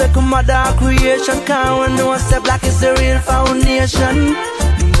respect mother creation, cause we know that black is the real foundation.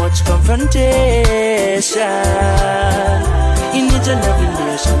 Much confrontation in each and every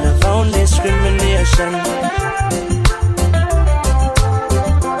nation, I found discrimination.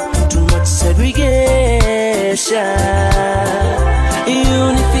 Too much segregation.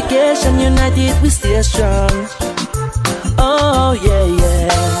 Unification, united we stay strong. Oh yeah, yeah.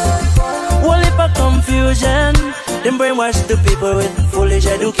 Whole heap of confusion. Them brainwash the people with foolish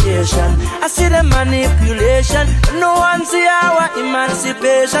education. I see the manipulation. No one see our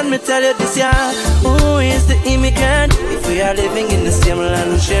emancipation. Me tell you this, yeah. Who is the immigrant? If we are living in the same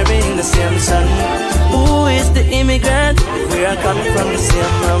land, sharing the same sun. Who is the immigrant? If we are coming from the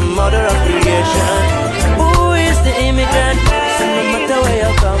same mother of creation. Who is the immigrant? So no matter where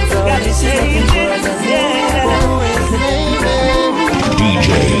you come from, this is nothing more than who is the immigrant? DJ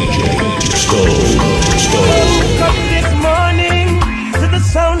Woke up this morning to the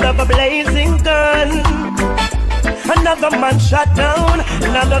sound of a blazing gun. Another man shot down,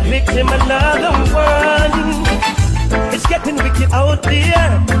 another victim, another one. It's getting wicked out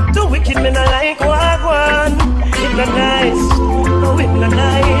there. The wicked men are like wagwan. It's not nice, no, it's not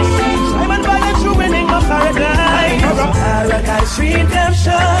nice. Simon Biles ruining my paradise. From paradise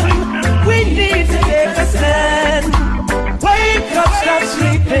redemption, we need to take a stand. Wake up, stop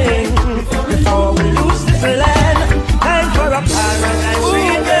sleeping before we lose this land. Time for a paradise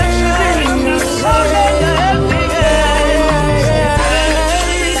redemption.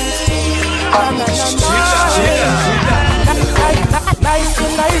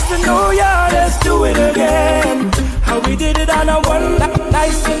 Nice to know ya, let's do it again. How we did it on a one.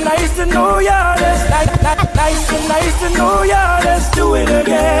 Nice to know ya, nice to know ya, let's do it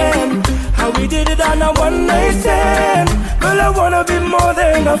again. How we did it on a one night stand. Girl, I wanna be more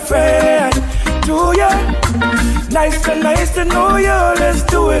than a friend to ya. Nice to know ya, let's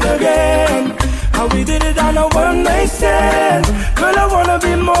do it again. How we did it on a one night stand. Girl, I wanna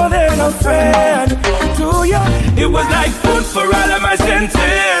be more than a friend to ya. It was like food for all of my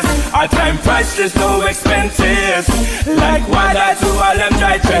senses. Our time priceless, no expenses. Like water to all them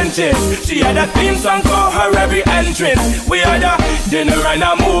dry trenches. She had a theme song for her every entrance. We had a dinner and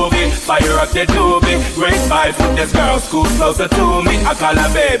a movie. Fire up the doobie. Great vibe with this girl, school closer to me. I call her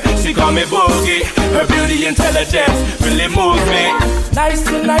babe, she call me Boogie. Her beauty, intelligence really moves me. Nice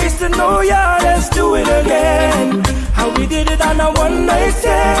to know ya, let's do it again. How we did it on a one night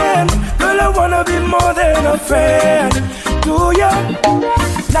stand. Girl, I wanna be more than a friend to ya.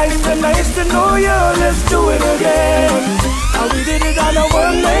 Nice to know ya, let's do it again. How we did it on a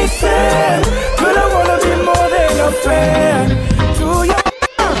one night stand. Girl, I wanna be more than a friend to ya.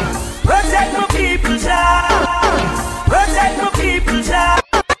 Protect my people, child. Protect my people, child.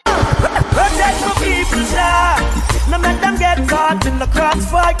 Protect my people, child. No make them get caught in the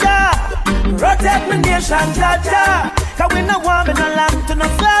crossfire. Protect my nation, Jaja. Cause we no want me no lamb to no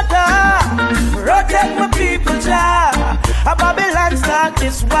slaughter. Protect my people, Jah. A Babylon start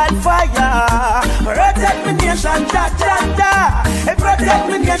this wildfire. Protect my nation, Jaja. Hey, protect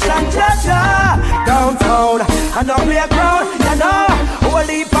my nation, Jaja. Downtown, and on the ground, you know. Whole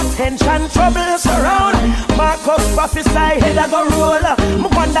heap of tension, trouble surround. Marcus prophesy, head I go roll. I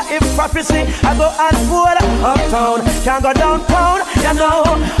wonder if prophecy I go unfold. Uptown, can't go downtown, you know.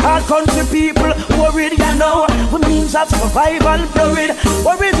 All country people worried, you know. With means of survival blurred.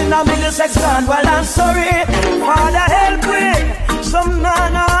 Worried in a Middlesex land, well I'm sorry. Father help me, some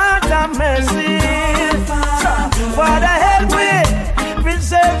man heart of mercy. Father help me,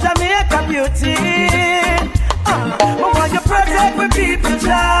 preserve Jamaica beauty. But when you protect my people,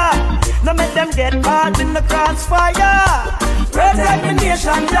 Jah, no make them get caught in the crossfire. Protect the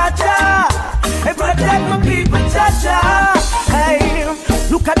nation, Jah. Hey, protect my people, Jah. Hey,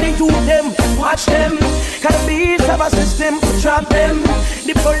 look at the youth, them, watch them. Cause the beats have a system to trap them.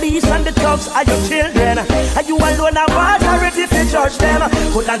 The police and the thugs are your children. And you alone are authority to judge them.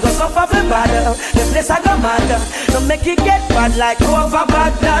 Could I go suffer for bad? The place I go mad. Don't make it get bad like over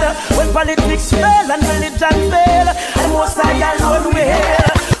Baghdad. When politics fail and religion fail, and most I alone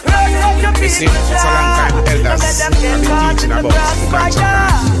will. You see, it's a long time elders have been teaching about the ganja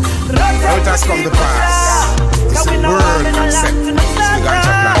plant. Now it has come to pass. It's the world accept the ganja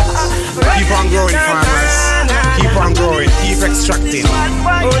plant. Keep on growing, farmers. Keep on growing. Keep extracting.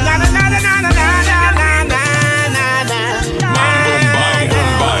 Oh, na na na na na na na na na.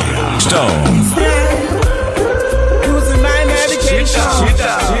 Stone. Using my medication.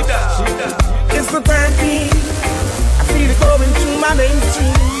 It's the therapy. I feel it going through my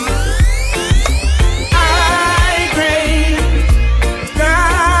mainstream. I crave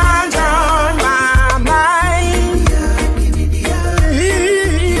ganja on my mind.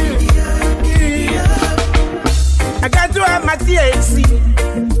 I got to have my THC.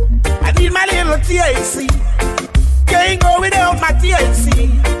 I need my little THC. Can't go without my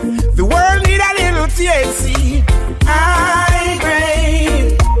THC. The world need a little THC. I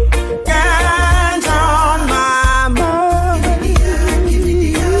crave ganja on my mind.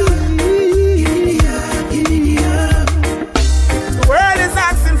 The world is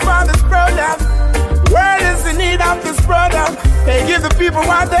asking for this product. The world is in need of this product. They give the people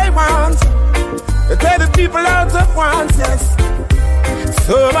what they want. They tell the people out of want, yes.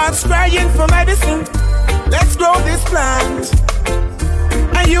 So much crying for medicine. Let's grow this plant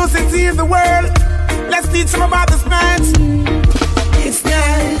and use it in the world. Let's teach them about this plant. It's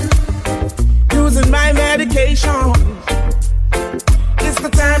time. Using my medication. It's the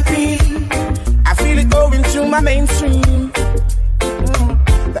therapy. I feel it going through my mainstream.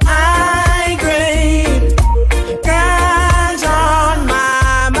 The high grade ganja on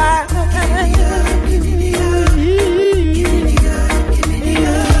my mind.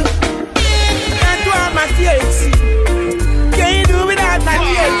 Can't do all my THC. Can't do without my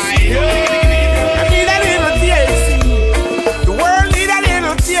THC. I need a little THC. The world need a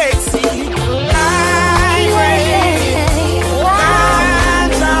little THC. High grade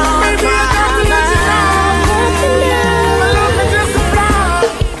ganja on my mind.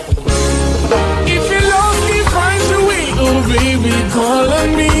 If you love me, find your way. Oh, baby, call on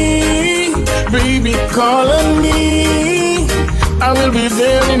me. Baby, call on me. I will be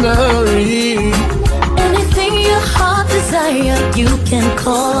there in a hurry. Anything your heart desire, you can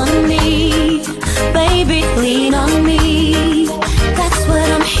call on me. Baby, lean on me. That's what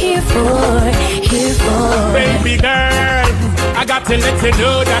I'm here for, here for. Baby girl, I got to let you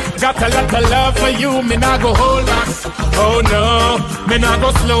know that got a lot of love for you, me not go hold back. Oh no, me not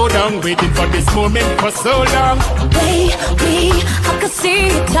go slow down, waiting for this moment for so long. Baby, I could see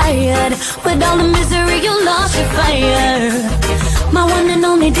you tired. With all the misery, you lost your fire. My one and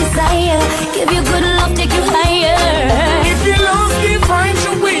only desire, give you good love, take you higher. If you love me, find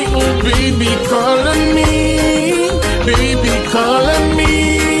your way. Oh, baby, call on me. Baby, call on me.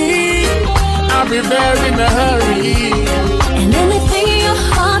 I'll be there in a hurry. And anything your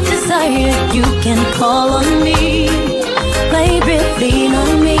heart desire, you can call on me. Baby, lean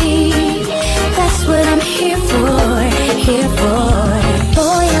on me. That's what I'm here for, here for.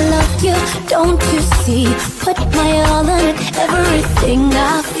 Boy, I love you, don't you see? Put my all in it, everything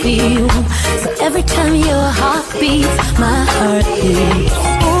I feel. So every time your heart beats, my heart beats.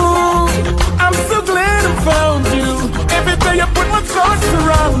 Oh, I'm so glad I found you. Every day I put my thoughts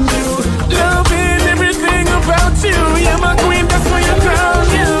around you. Loving everything about you. You're my queen, that's why I crown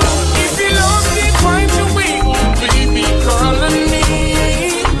you. If you love me, find your way. Baby, call on me.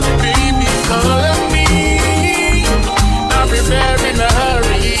 Baby, call on me. I'll be there in a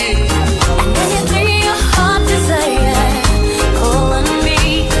hurry. Anything your heart desire, call on me,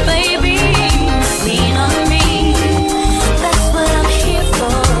 baby. Lean on me. That's what I'm here for.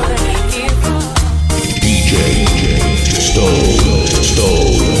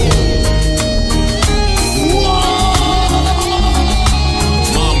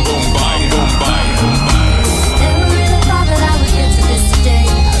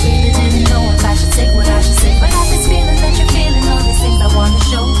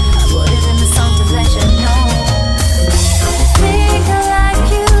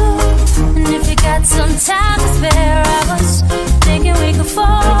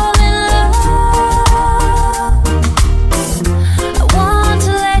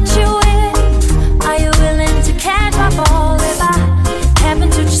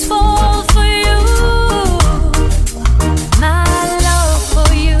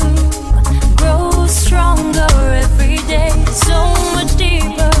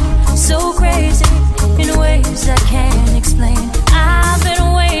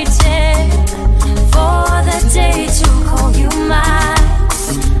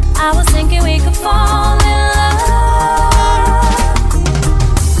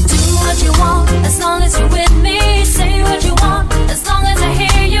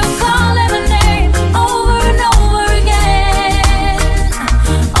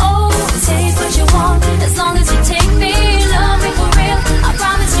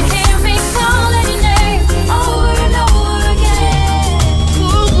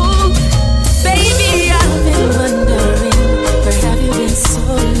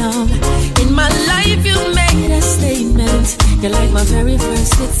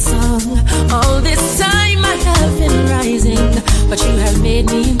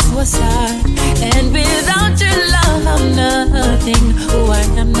 a star. And without your love, I'm nothing. Who I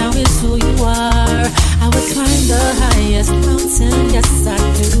am now is who you are. I would climb the highest mountain, yes I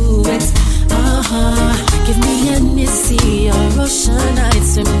do it. Give me any sea or ocean, I'd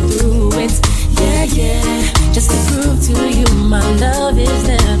swim through it. Yeah, yeah, just to prove to you my love is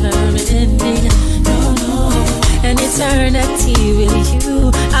never ending. No, no, an eternity with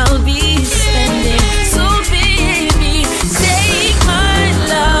you I'll be spending. So baby, take my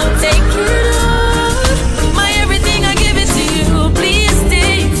love, take it all. My everything, I give it to you. Please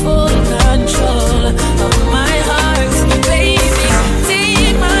take full control of my heart, baby.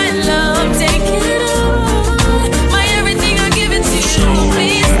 Take my love, take it all. My everything, I give it to you.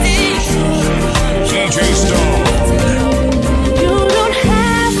 Please take DJ Stone. You don't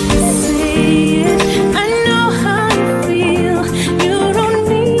have to say it. I know how you feel. You don't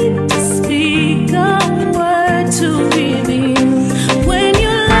need to speak a word to reveal. When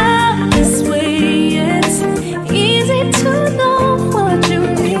you love this way, it's easy to know what you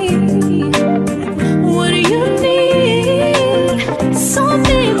need. What do you need? So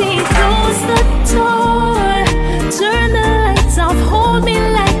baby, close the door. Turn the lights off. Hold me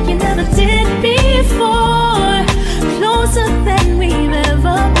like you never did before. Closer than we've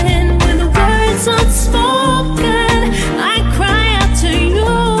ever been. When the words unspoken, I cry out to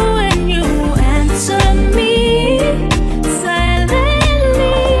you and you answer me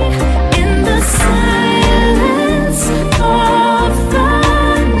silently. In the silence of the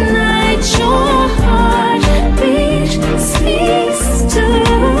night, your heartbeat speaks to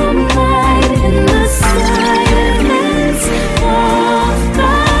mine. In the silence of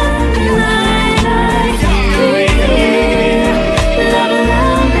the night, I hear love,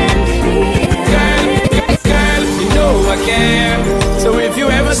 love and fear. Girl, you know I care. So if you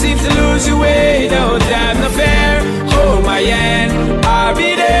ever seem to lose your way, don't have no fear. Hold my hand, I'll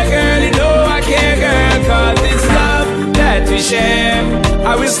be there, girl. You know I care, girl. Cause this love that we share,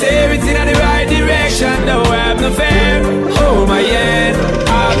 I will steer it in the right direction. Don't have no fear. Hold my hand,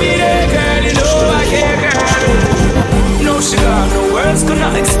 I'll be there, girl. You know I care, girl. No sugar, no words could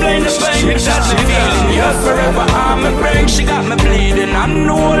not explain the pain that she feels. Yes, forever I'm a brain. She got me bleeding. I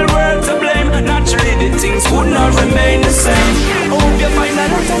know all the world to blame. Naturally, the things would not remain the same. Hope you find that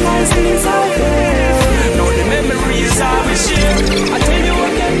other nice things out there. Know the memories I will share. I tell you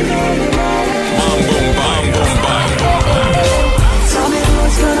again, Tell me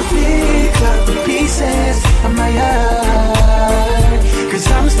who's gonna pick up the pieces of my heart. Cause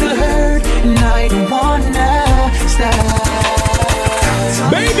I'm still hurt and I don't wanna stop.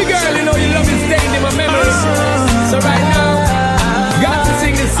 baby girl, you know your love is staying in my memory. So right now, got to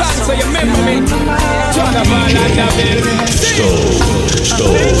sing this song so you remember me. Talk about that, baby.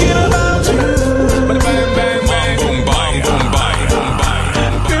 Stone. Thinking about you. Bang, bang, bang, boom, bang, boom, bang, boom,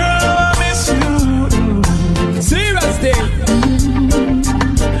 bang. Girl, I miss you. Serious thing.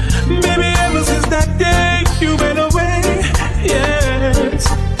 Baby, ever since that day you went away, yes,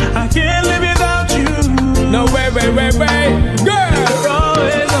 I can't live without you. No, wait. Girl, you're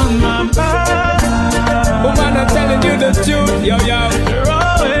always on my mind. Woman, I'm telling you the truth, yo. You're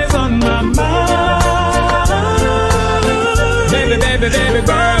always on my mind. Baby,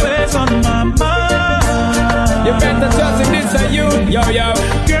 girl, always on my mind. You better trust in this and you, yo.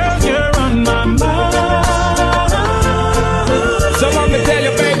 Girl, you're on my mind. So let me tell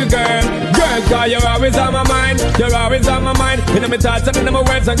you, baby girl, cause you're always on my mind. You're always on my mind. In my thoughts and in my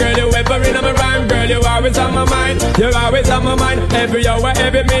words, and girl, you ever in my rhyme. Girl, you're always on my mind. You're always on my mind. Every hour,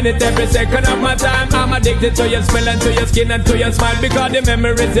 every minute, every second of my time. I'm addicted to your smell and to your skin and to your smile. Because the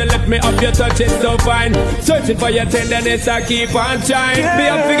memories you left me of your touch is so fine. Searching for your tenderness, I keep on trying. Be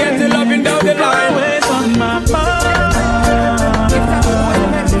up forget the loving down the line. You're always on my mind.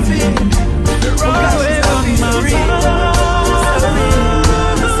 You're always on my mind.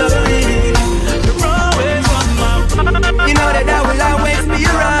 You know that I will always be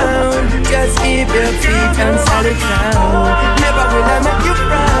around. Just keep your feet on solid ground. Never will I make you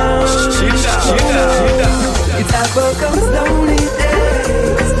frown. It's about those lonely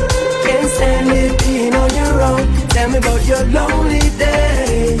days. Can't stand it being on your own. Tell me about your lonely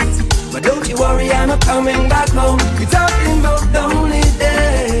days. But don't you worry, I'm coming back home. You're talking about lonely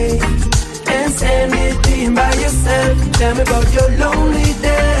days. Can't stand it being by yourself. Tell me about your lonely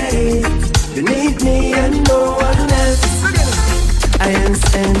days. You need me and no one else. I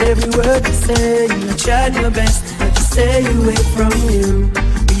understand every word you say. You tried your best, but you stay away from you.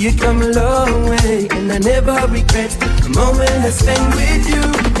 But you come a long way, and I never regret the moment I spend with you.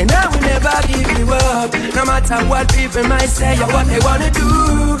 And I will never give you up, no matter what people might say or what they wanna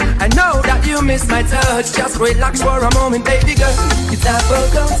do. I know that you miss my my touch. Just relax for a moment, baby girl. It's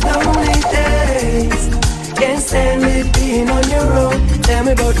about those lonely days. Can't stand it being on your own. Tell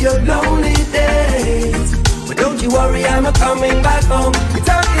me about your lonely days. But don't you worry, I'm coming back home. You're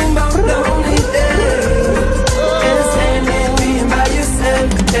talking about lonely days. Can't stand it being by yourself.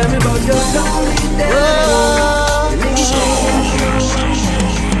 Tell me about your lonely days.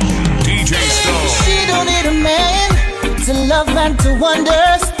 DJ Stone. She don't need a man to love and to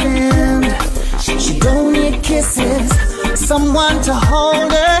understand. She don't need kisses, someone to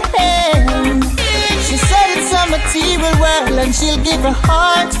hold her hand. She said it's a material world and she'll give her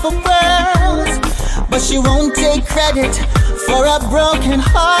heart for pearls, but she won't take credit for a broken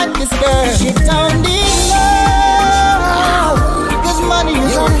heart, this girl. She don't need love, cause money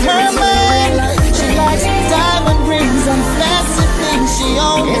is on her mind. She likes diamond rings and fancy things. She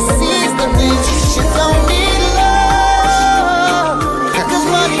only sees the rich. She don't need love, cause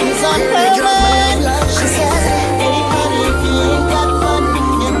money is on her mind. She says, hey honey, if you ain't got money,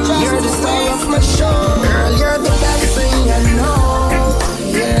 you're just the star of my show. Girl, you're the best thing I know,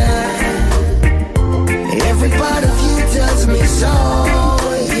 yeah. Every part of you tells me so,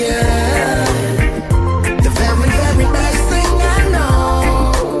 yeah. The very, very best thing I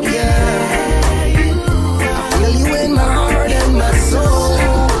know, yeah. I feel you in my heart and my soul,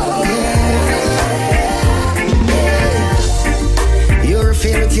 yeah. You're a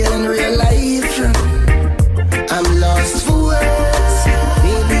fairy tale in real life. I'm lost for words,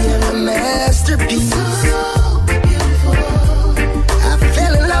 baby, you're a masterpiece. I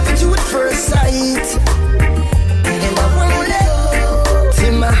fell in love with you at first sight, and I won't let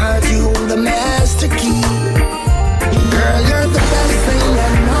in my heart you hold the master key. Girl, you're the best thing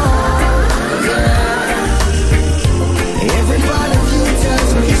I know, yeah. Every part of you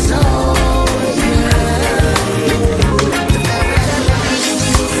tells me so,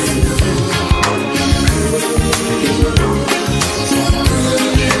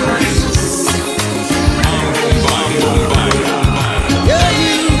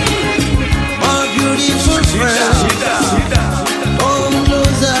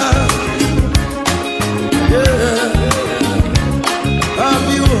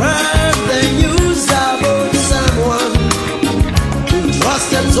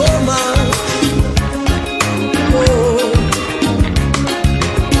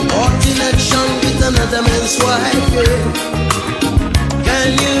 another man's wife, yeah. Can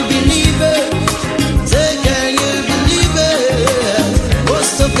you believe it? Say, can you believe it?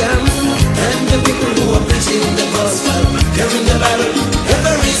 Most of them, and the people who are preaching the gospel, carrying the Bible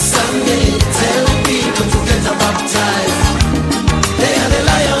every Sunday, telling people to get baptized. They are the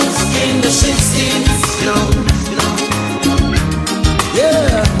lions in the sheepskins, you know.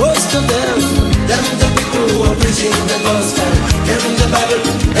 Yeah, most of them, the people who are preaching the gospel, carrying the Bible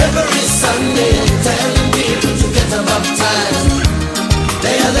every Sunday, telling people to get baptized.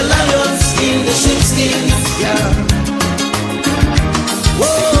 They are the lions in the sheepskins, yeah.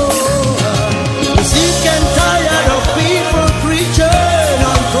 Whoa, you sick and tired of people preaching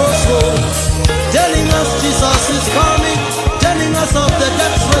on crossroads, telling us Jesus is coming, telling us of the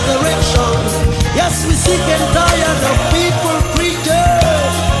death's resurrection. Yes, we sick and tired of people preaching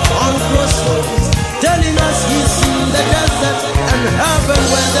on crossroads, telling us he's in the desert and heaven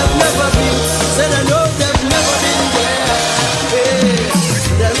where they've never been. Said I know they've never been there. Hey,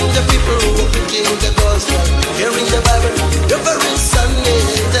 them the people who are preaching the gospel, hearing the Bible every Sunday,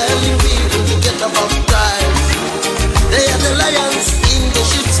 telling people to get baptized. They are the lions in the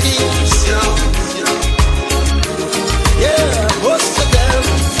sheepskins, you know. Yeah, most of them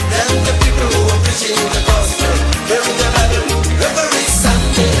the people who are preaching the gospel, hearing the Bible every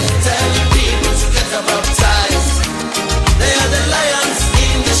Sunday, telling people to get baptized. They are the lions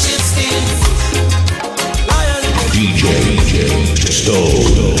in the sheepskins. DJ Stone.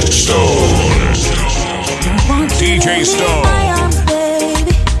 DJ Stone.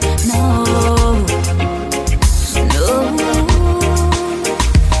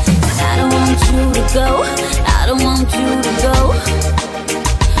 I don't want you to go,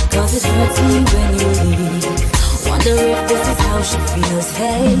 'cause it hurts me when you leave. Wonder if this is how she feels,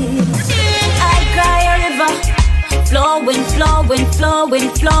 hey. I cry a river, flowing, flowing, flowing,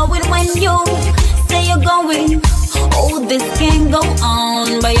 flowing. When you say you're going, oh, this can't go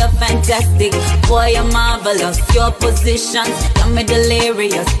on. But you're fantastic, boy, you're marvelous. Your positions got me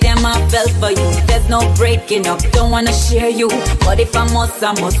delirious. Damn, I fell for you. There's no breaking up, don't wanna share you, but if I must,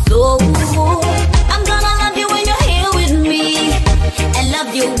 oh, I'm gonna love you when you're here with me, and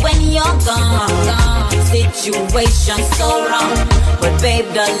love you when you're gone. Situation so wrong, but babe,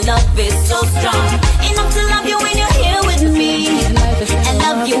 the love is so strong. Enough to love you when you're here with me, and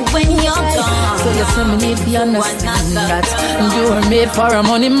love you when you're gone. you say me need to understand that you were made for a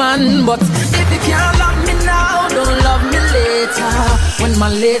money man. But if you can't love me now, don't love me later. When my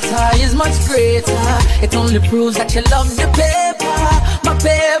later is much greater, it only proves that you love the paper, my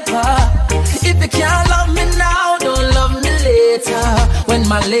paper. If you can't love me now, don't love me later. When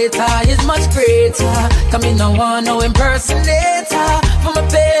my later is much greater, come in, I want no impersonator for my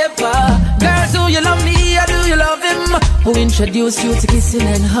paper. Girl, do you love me or do you love him? Who introduced you to kissing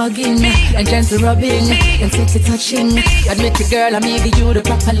and hugging and gentle rubbing and sexy touching? Admit it, girl, I'm giving you the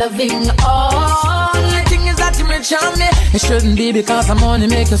proper loving. Oh, the thing is that you may charm me. It shouldn't be because I'm only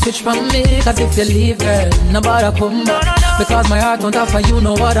make you switch from me. Cause if you leave, girl, nobody come back. Because my heart don't offer you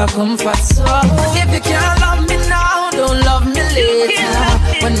no other comfort. So if you can't love me now, don't love me later.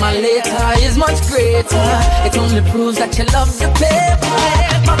 When my later is much greater, it only proves that you love the paper,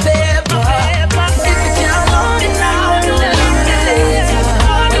 my paper. If you can't love me now, don't love me later.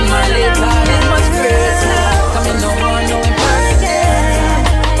 When my later is much greater, come in, no one, no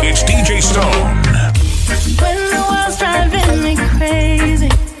impersonator. It's DJ Stone. When the world's driving me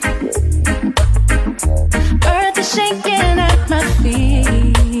crazy, earth is shaking at my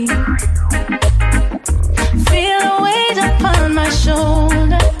feet, feel a weight upon my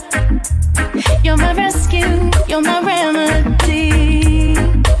shoulder. You're my rescue, you're my remedy.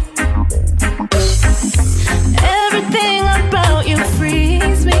 Everything about you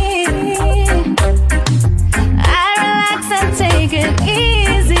frees me. I relax and take it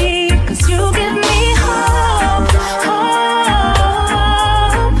easy, 'cause you give me hope, hope.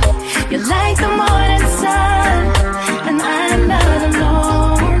 You're like the morning sun, and I'm not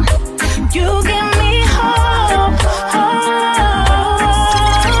alone. You give me hope, hope.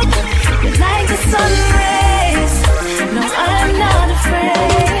 You're like the sun rays. No, I'm not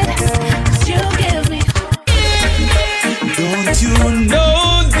afraid, 'cause you give me. Don't you know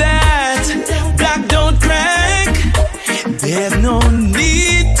that black don't crack? There's no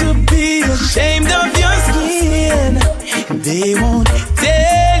need to be ashamed of your skin. They won't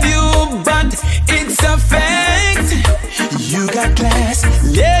tell you, but it's a fact. You got class,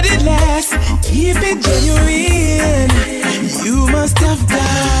 let it last, keep it genuine. You must have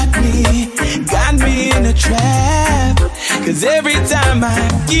got me in a trap. 'Cause every time I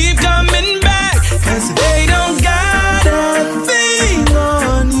keep coming back, 'cause they don't got a thing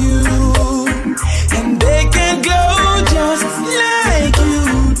on you, and they can glow just like you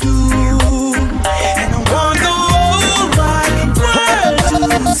do. And I want the whole wide world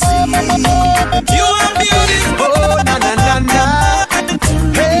to see you are beautiful. Na na na na.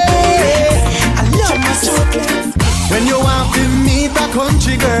 Hey, I love my chocolate. When you want to meet a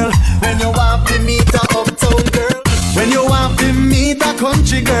country girl, when you want to meet a uptown girl, when you want to meet a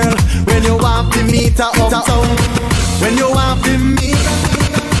country girl, when you want to meet a uptown, when you want to meet,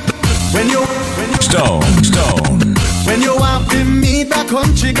 when you Stone. When you want to meet a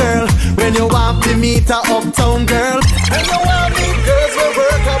country girl, when you want to meet a uptown girl, when you want to meet girls will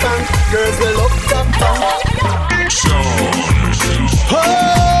work a bank, girls will up top down.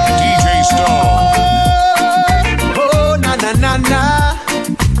 DJ Stone. Oh, na na na na.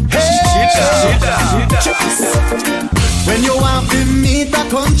 Hey. When you want to meet a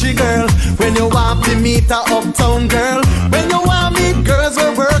country girl, when you want to meet a uptown girl, when you want to meet girls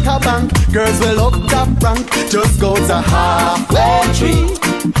will work a bank, girls will up top rank. Just go to halfway tree,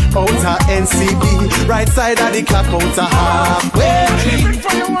 out of NCB, right side of the clock, out to halfway tree.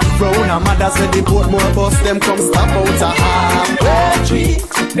 Brown and mothers with the boat more bus, them come stop out to halfway tree.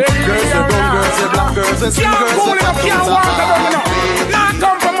 Girls with brown, girls with black, girls with skin, girls with black, out to halfway. Not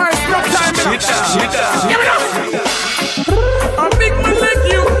compromise, no time. Give it up. A big man like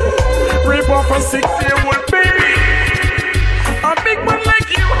you, rape off a 6-year-old baby. A big man like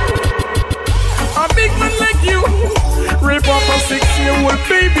you, a big man like you, rape off a 6-year-old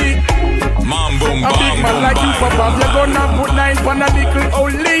baby. Mom boom a big man like you, Papa, you're gonna put 9 on a little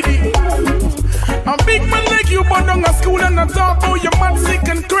old lady. A big man like you, but down a school and not talk about you mad, sick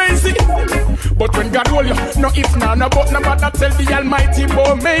and crazy. But when God hold you, no if, no but, no matter, tell the Almighty,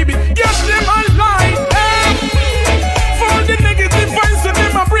 boy, maybe. Get them alive, for the negative vibes that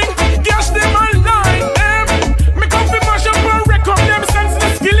them a bring. Get them alive, me come to mash up and wreck up them sense the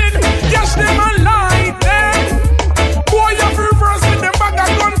skilling. Get them alive, boy, you reverse with them bag of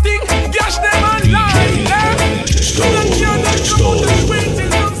gun thing. Get them alive,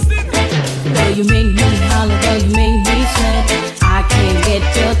 Though you make me holler, though you make me sweat, I can't get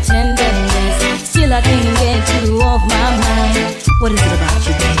your tenderness. Still I can't get you off my mind. What is it about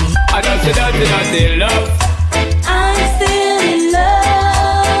you, baby? I don't say love. I'm still in love.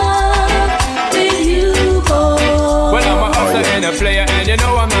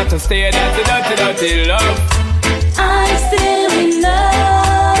 I'm not to stay. That's the dirty, dirty love. I'm still in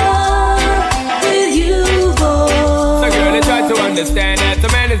love with you, boy. So girl, they try to understand that a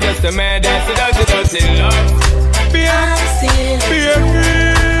man is just a man. That's the dirty, dirty love. I'm still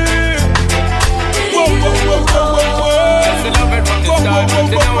whoa, whoa, whoa, whoa, whoa, whoa. That's the love it from the start. But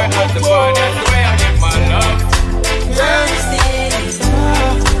you know I have to burn. That's the way I give my love. I'm still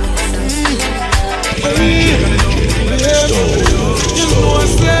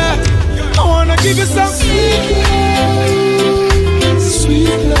I wanna give you some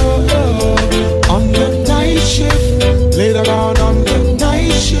sweet love on the night shift. Later on the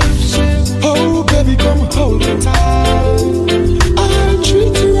night shift. Oh baby, come hold me tight. I'll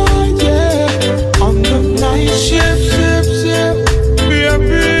treat you right, yeah. On the night shift,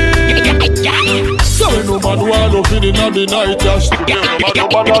 baby. So ain't no man want up in the night, just no man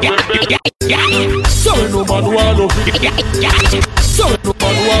want up in bed. So ain't no man want up in So ain't no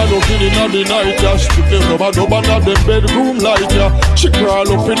man want up in the night, just no man at the bedroom light, yeah. She crawl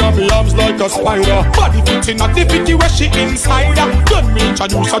up in my arms like a spider. Body fit in a difficulty where she inside her. Then me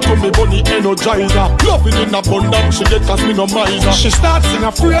introduce her to me bunny energizer. Loving in abundance, she get cause me no miser. She starts in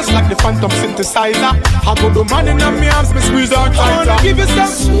a phrase like the phantom synthesizer. I go the man in my arms, me squeeze her tighter. I wanna give you some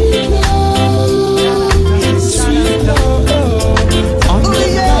sweet love on the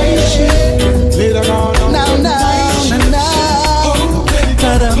night shift. Later on now.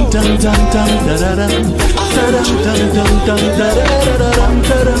 Dum dum dum dum da da dum. Dum dum dum dum da da dum.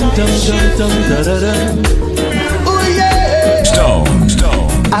 Dum dum dum da da. Oh yeah. Stone.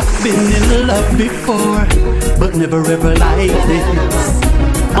 I've been in love before, but never ever like this.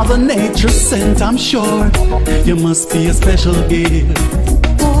 Mother Nature sent, I'm sure. You must be a special gift.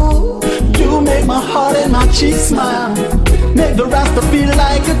 Ooh, you make my heart and my cheeks smile. Make the Rasta feel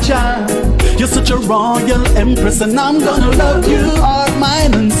like a child. You're such a royal empress, and I'm gonna love you, heart,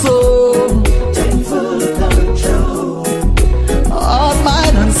 mind, and soul. Take full control. Heart,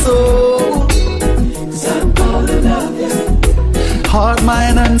 mind, and soul. 'Cause I'm gonna love you. Heart,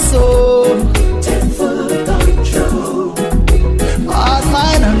 mind, and soul. Take full control. Heart,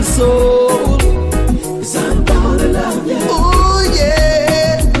 mind, and soul. 'Cause I'm gonna love you. Oh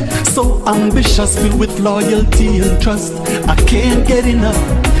yeah. So ambitious, filled with loyalty and trust. I can't get enough.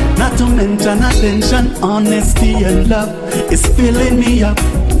 Not to mention attention, honesty and love is filling me up.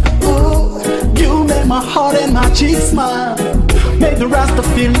 Ooh, you make my heart and my cheeks smile. Make the Rasta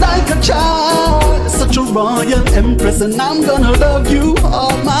feel like a child. Such a royal empress, and I'm gonna love you,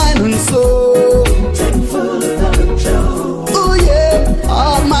 all mind and soul. Take full control. Oh yeah,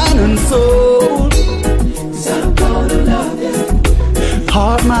 all mind and soul. 'Cause I'm gonna love you.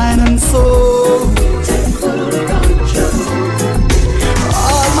 Heart, mind and soul. Take full control.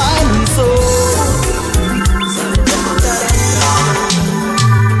 All mind and soul.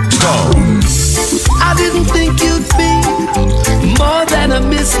 I didn't think you'd be more than a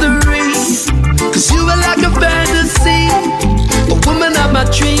mystery, 'cause you were like a fantasy, a woman of my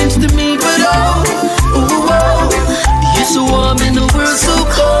dreams to me. But you're so warm and the world so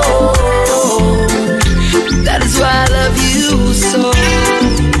cold. That is why I love you so.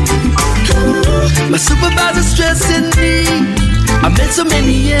 My supervisor's stressing me. I met so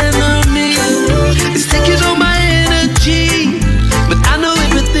many enemies. It's taking all my energy, but I know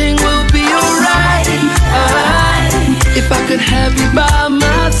everything will be alright. If I could have you by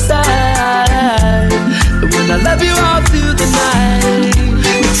my side, and when I love you all through the night,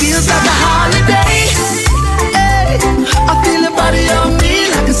 it feels like a holiday. Hey, I feel your body on me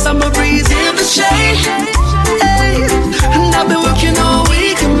like a summer breeze in the shade. Hey, and I've been working all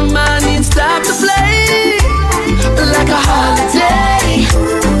week and my mind ain't stopped to play. Like a holiday,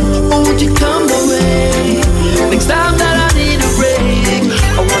 won't you come away? Next time that I need a break,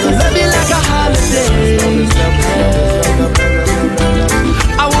 I wanna love you like a holiday.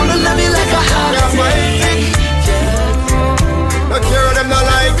 I wanna love you like a holiday. Not care them not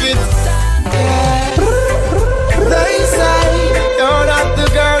like it. They say you're not the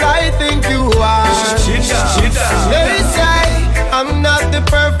girl I think you are. They say I'm not the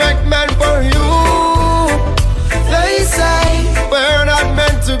perfect man for you. They say we're not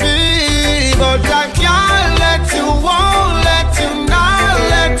meant to be, but I can't let you, won't let you, not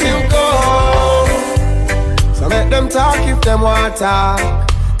let you go. So let them talk if them want talk.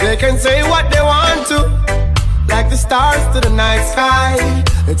 They can say what they want to, like the stars to the night sky.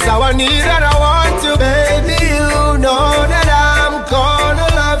 It's how I need and I want to, baby. You know that I'm gonna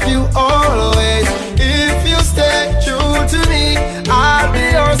love you always. If you stay true to me, I'll be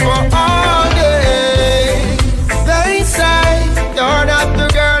yours for all days. They say you're not the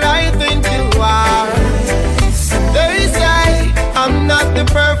girl I think you are. They say I'm not the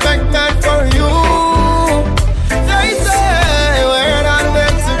perfect man for you. They say we're not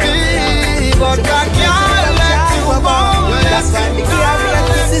meant to be, but I can't let you go.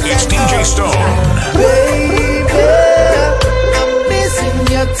 It's DJ Stone. Baby, I'm missing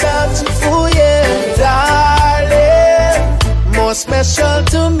your touch. Oh yeah, darling, more special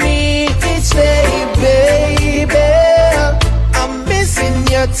to me each day, baby. I'm missing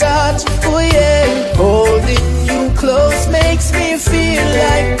your touch. Oh yeah, holding you close makes me feel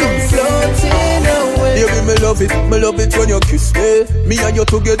like I'm floating away. Baby, me love it when you kiss me. Me and you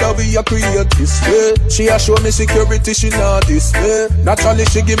together, we a create this, yeah. She a show me security, she not this, yeah. Naturally,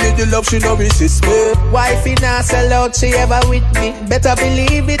 she give me the love, she no resist me. Wifey not sell out, she ever with me. Better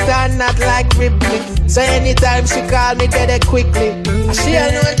believe it or not like Ripley. So anytime she call me, get it quickly. She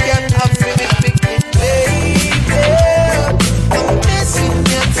a know it can't have me quickly. Baby, I'm missing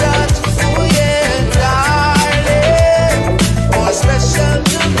your touch. Oh yeah, darling, more special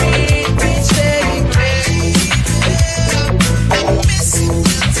to me each day, baby. I'm missing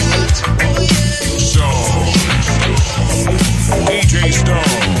your touch. Oh yeah. DJ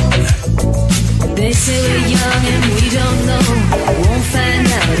Stone. They say we're young and we don't know. Won't find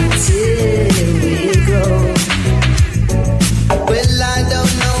out until we grow. Well, I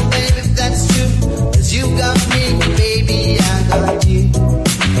don't know, baby, if that's true. 'Cause you got me, baby, I got you.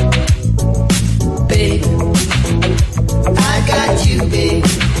 Baby, I got you, baby.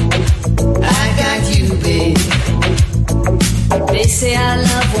 I got you, baby. they say our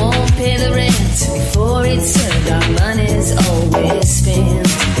love won't pay the rent. Before it's earned, our money's always spent.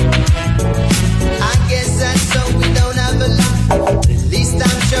 I guess that's so we don't have a lot. At least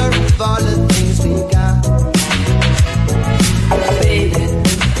I'm sure of all the things we got. Baby,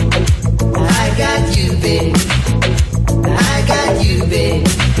 I got you, baby. I got you, baby.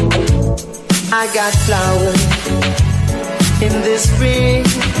 I got flowers in the spring.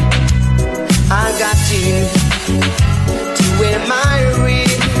 I got you.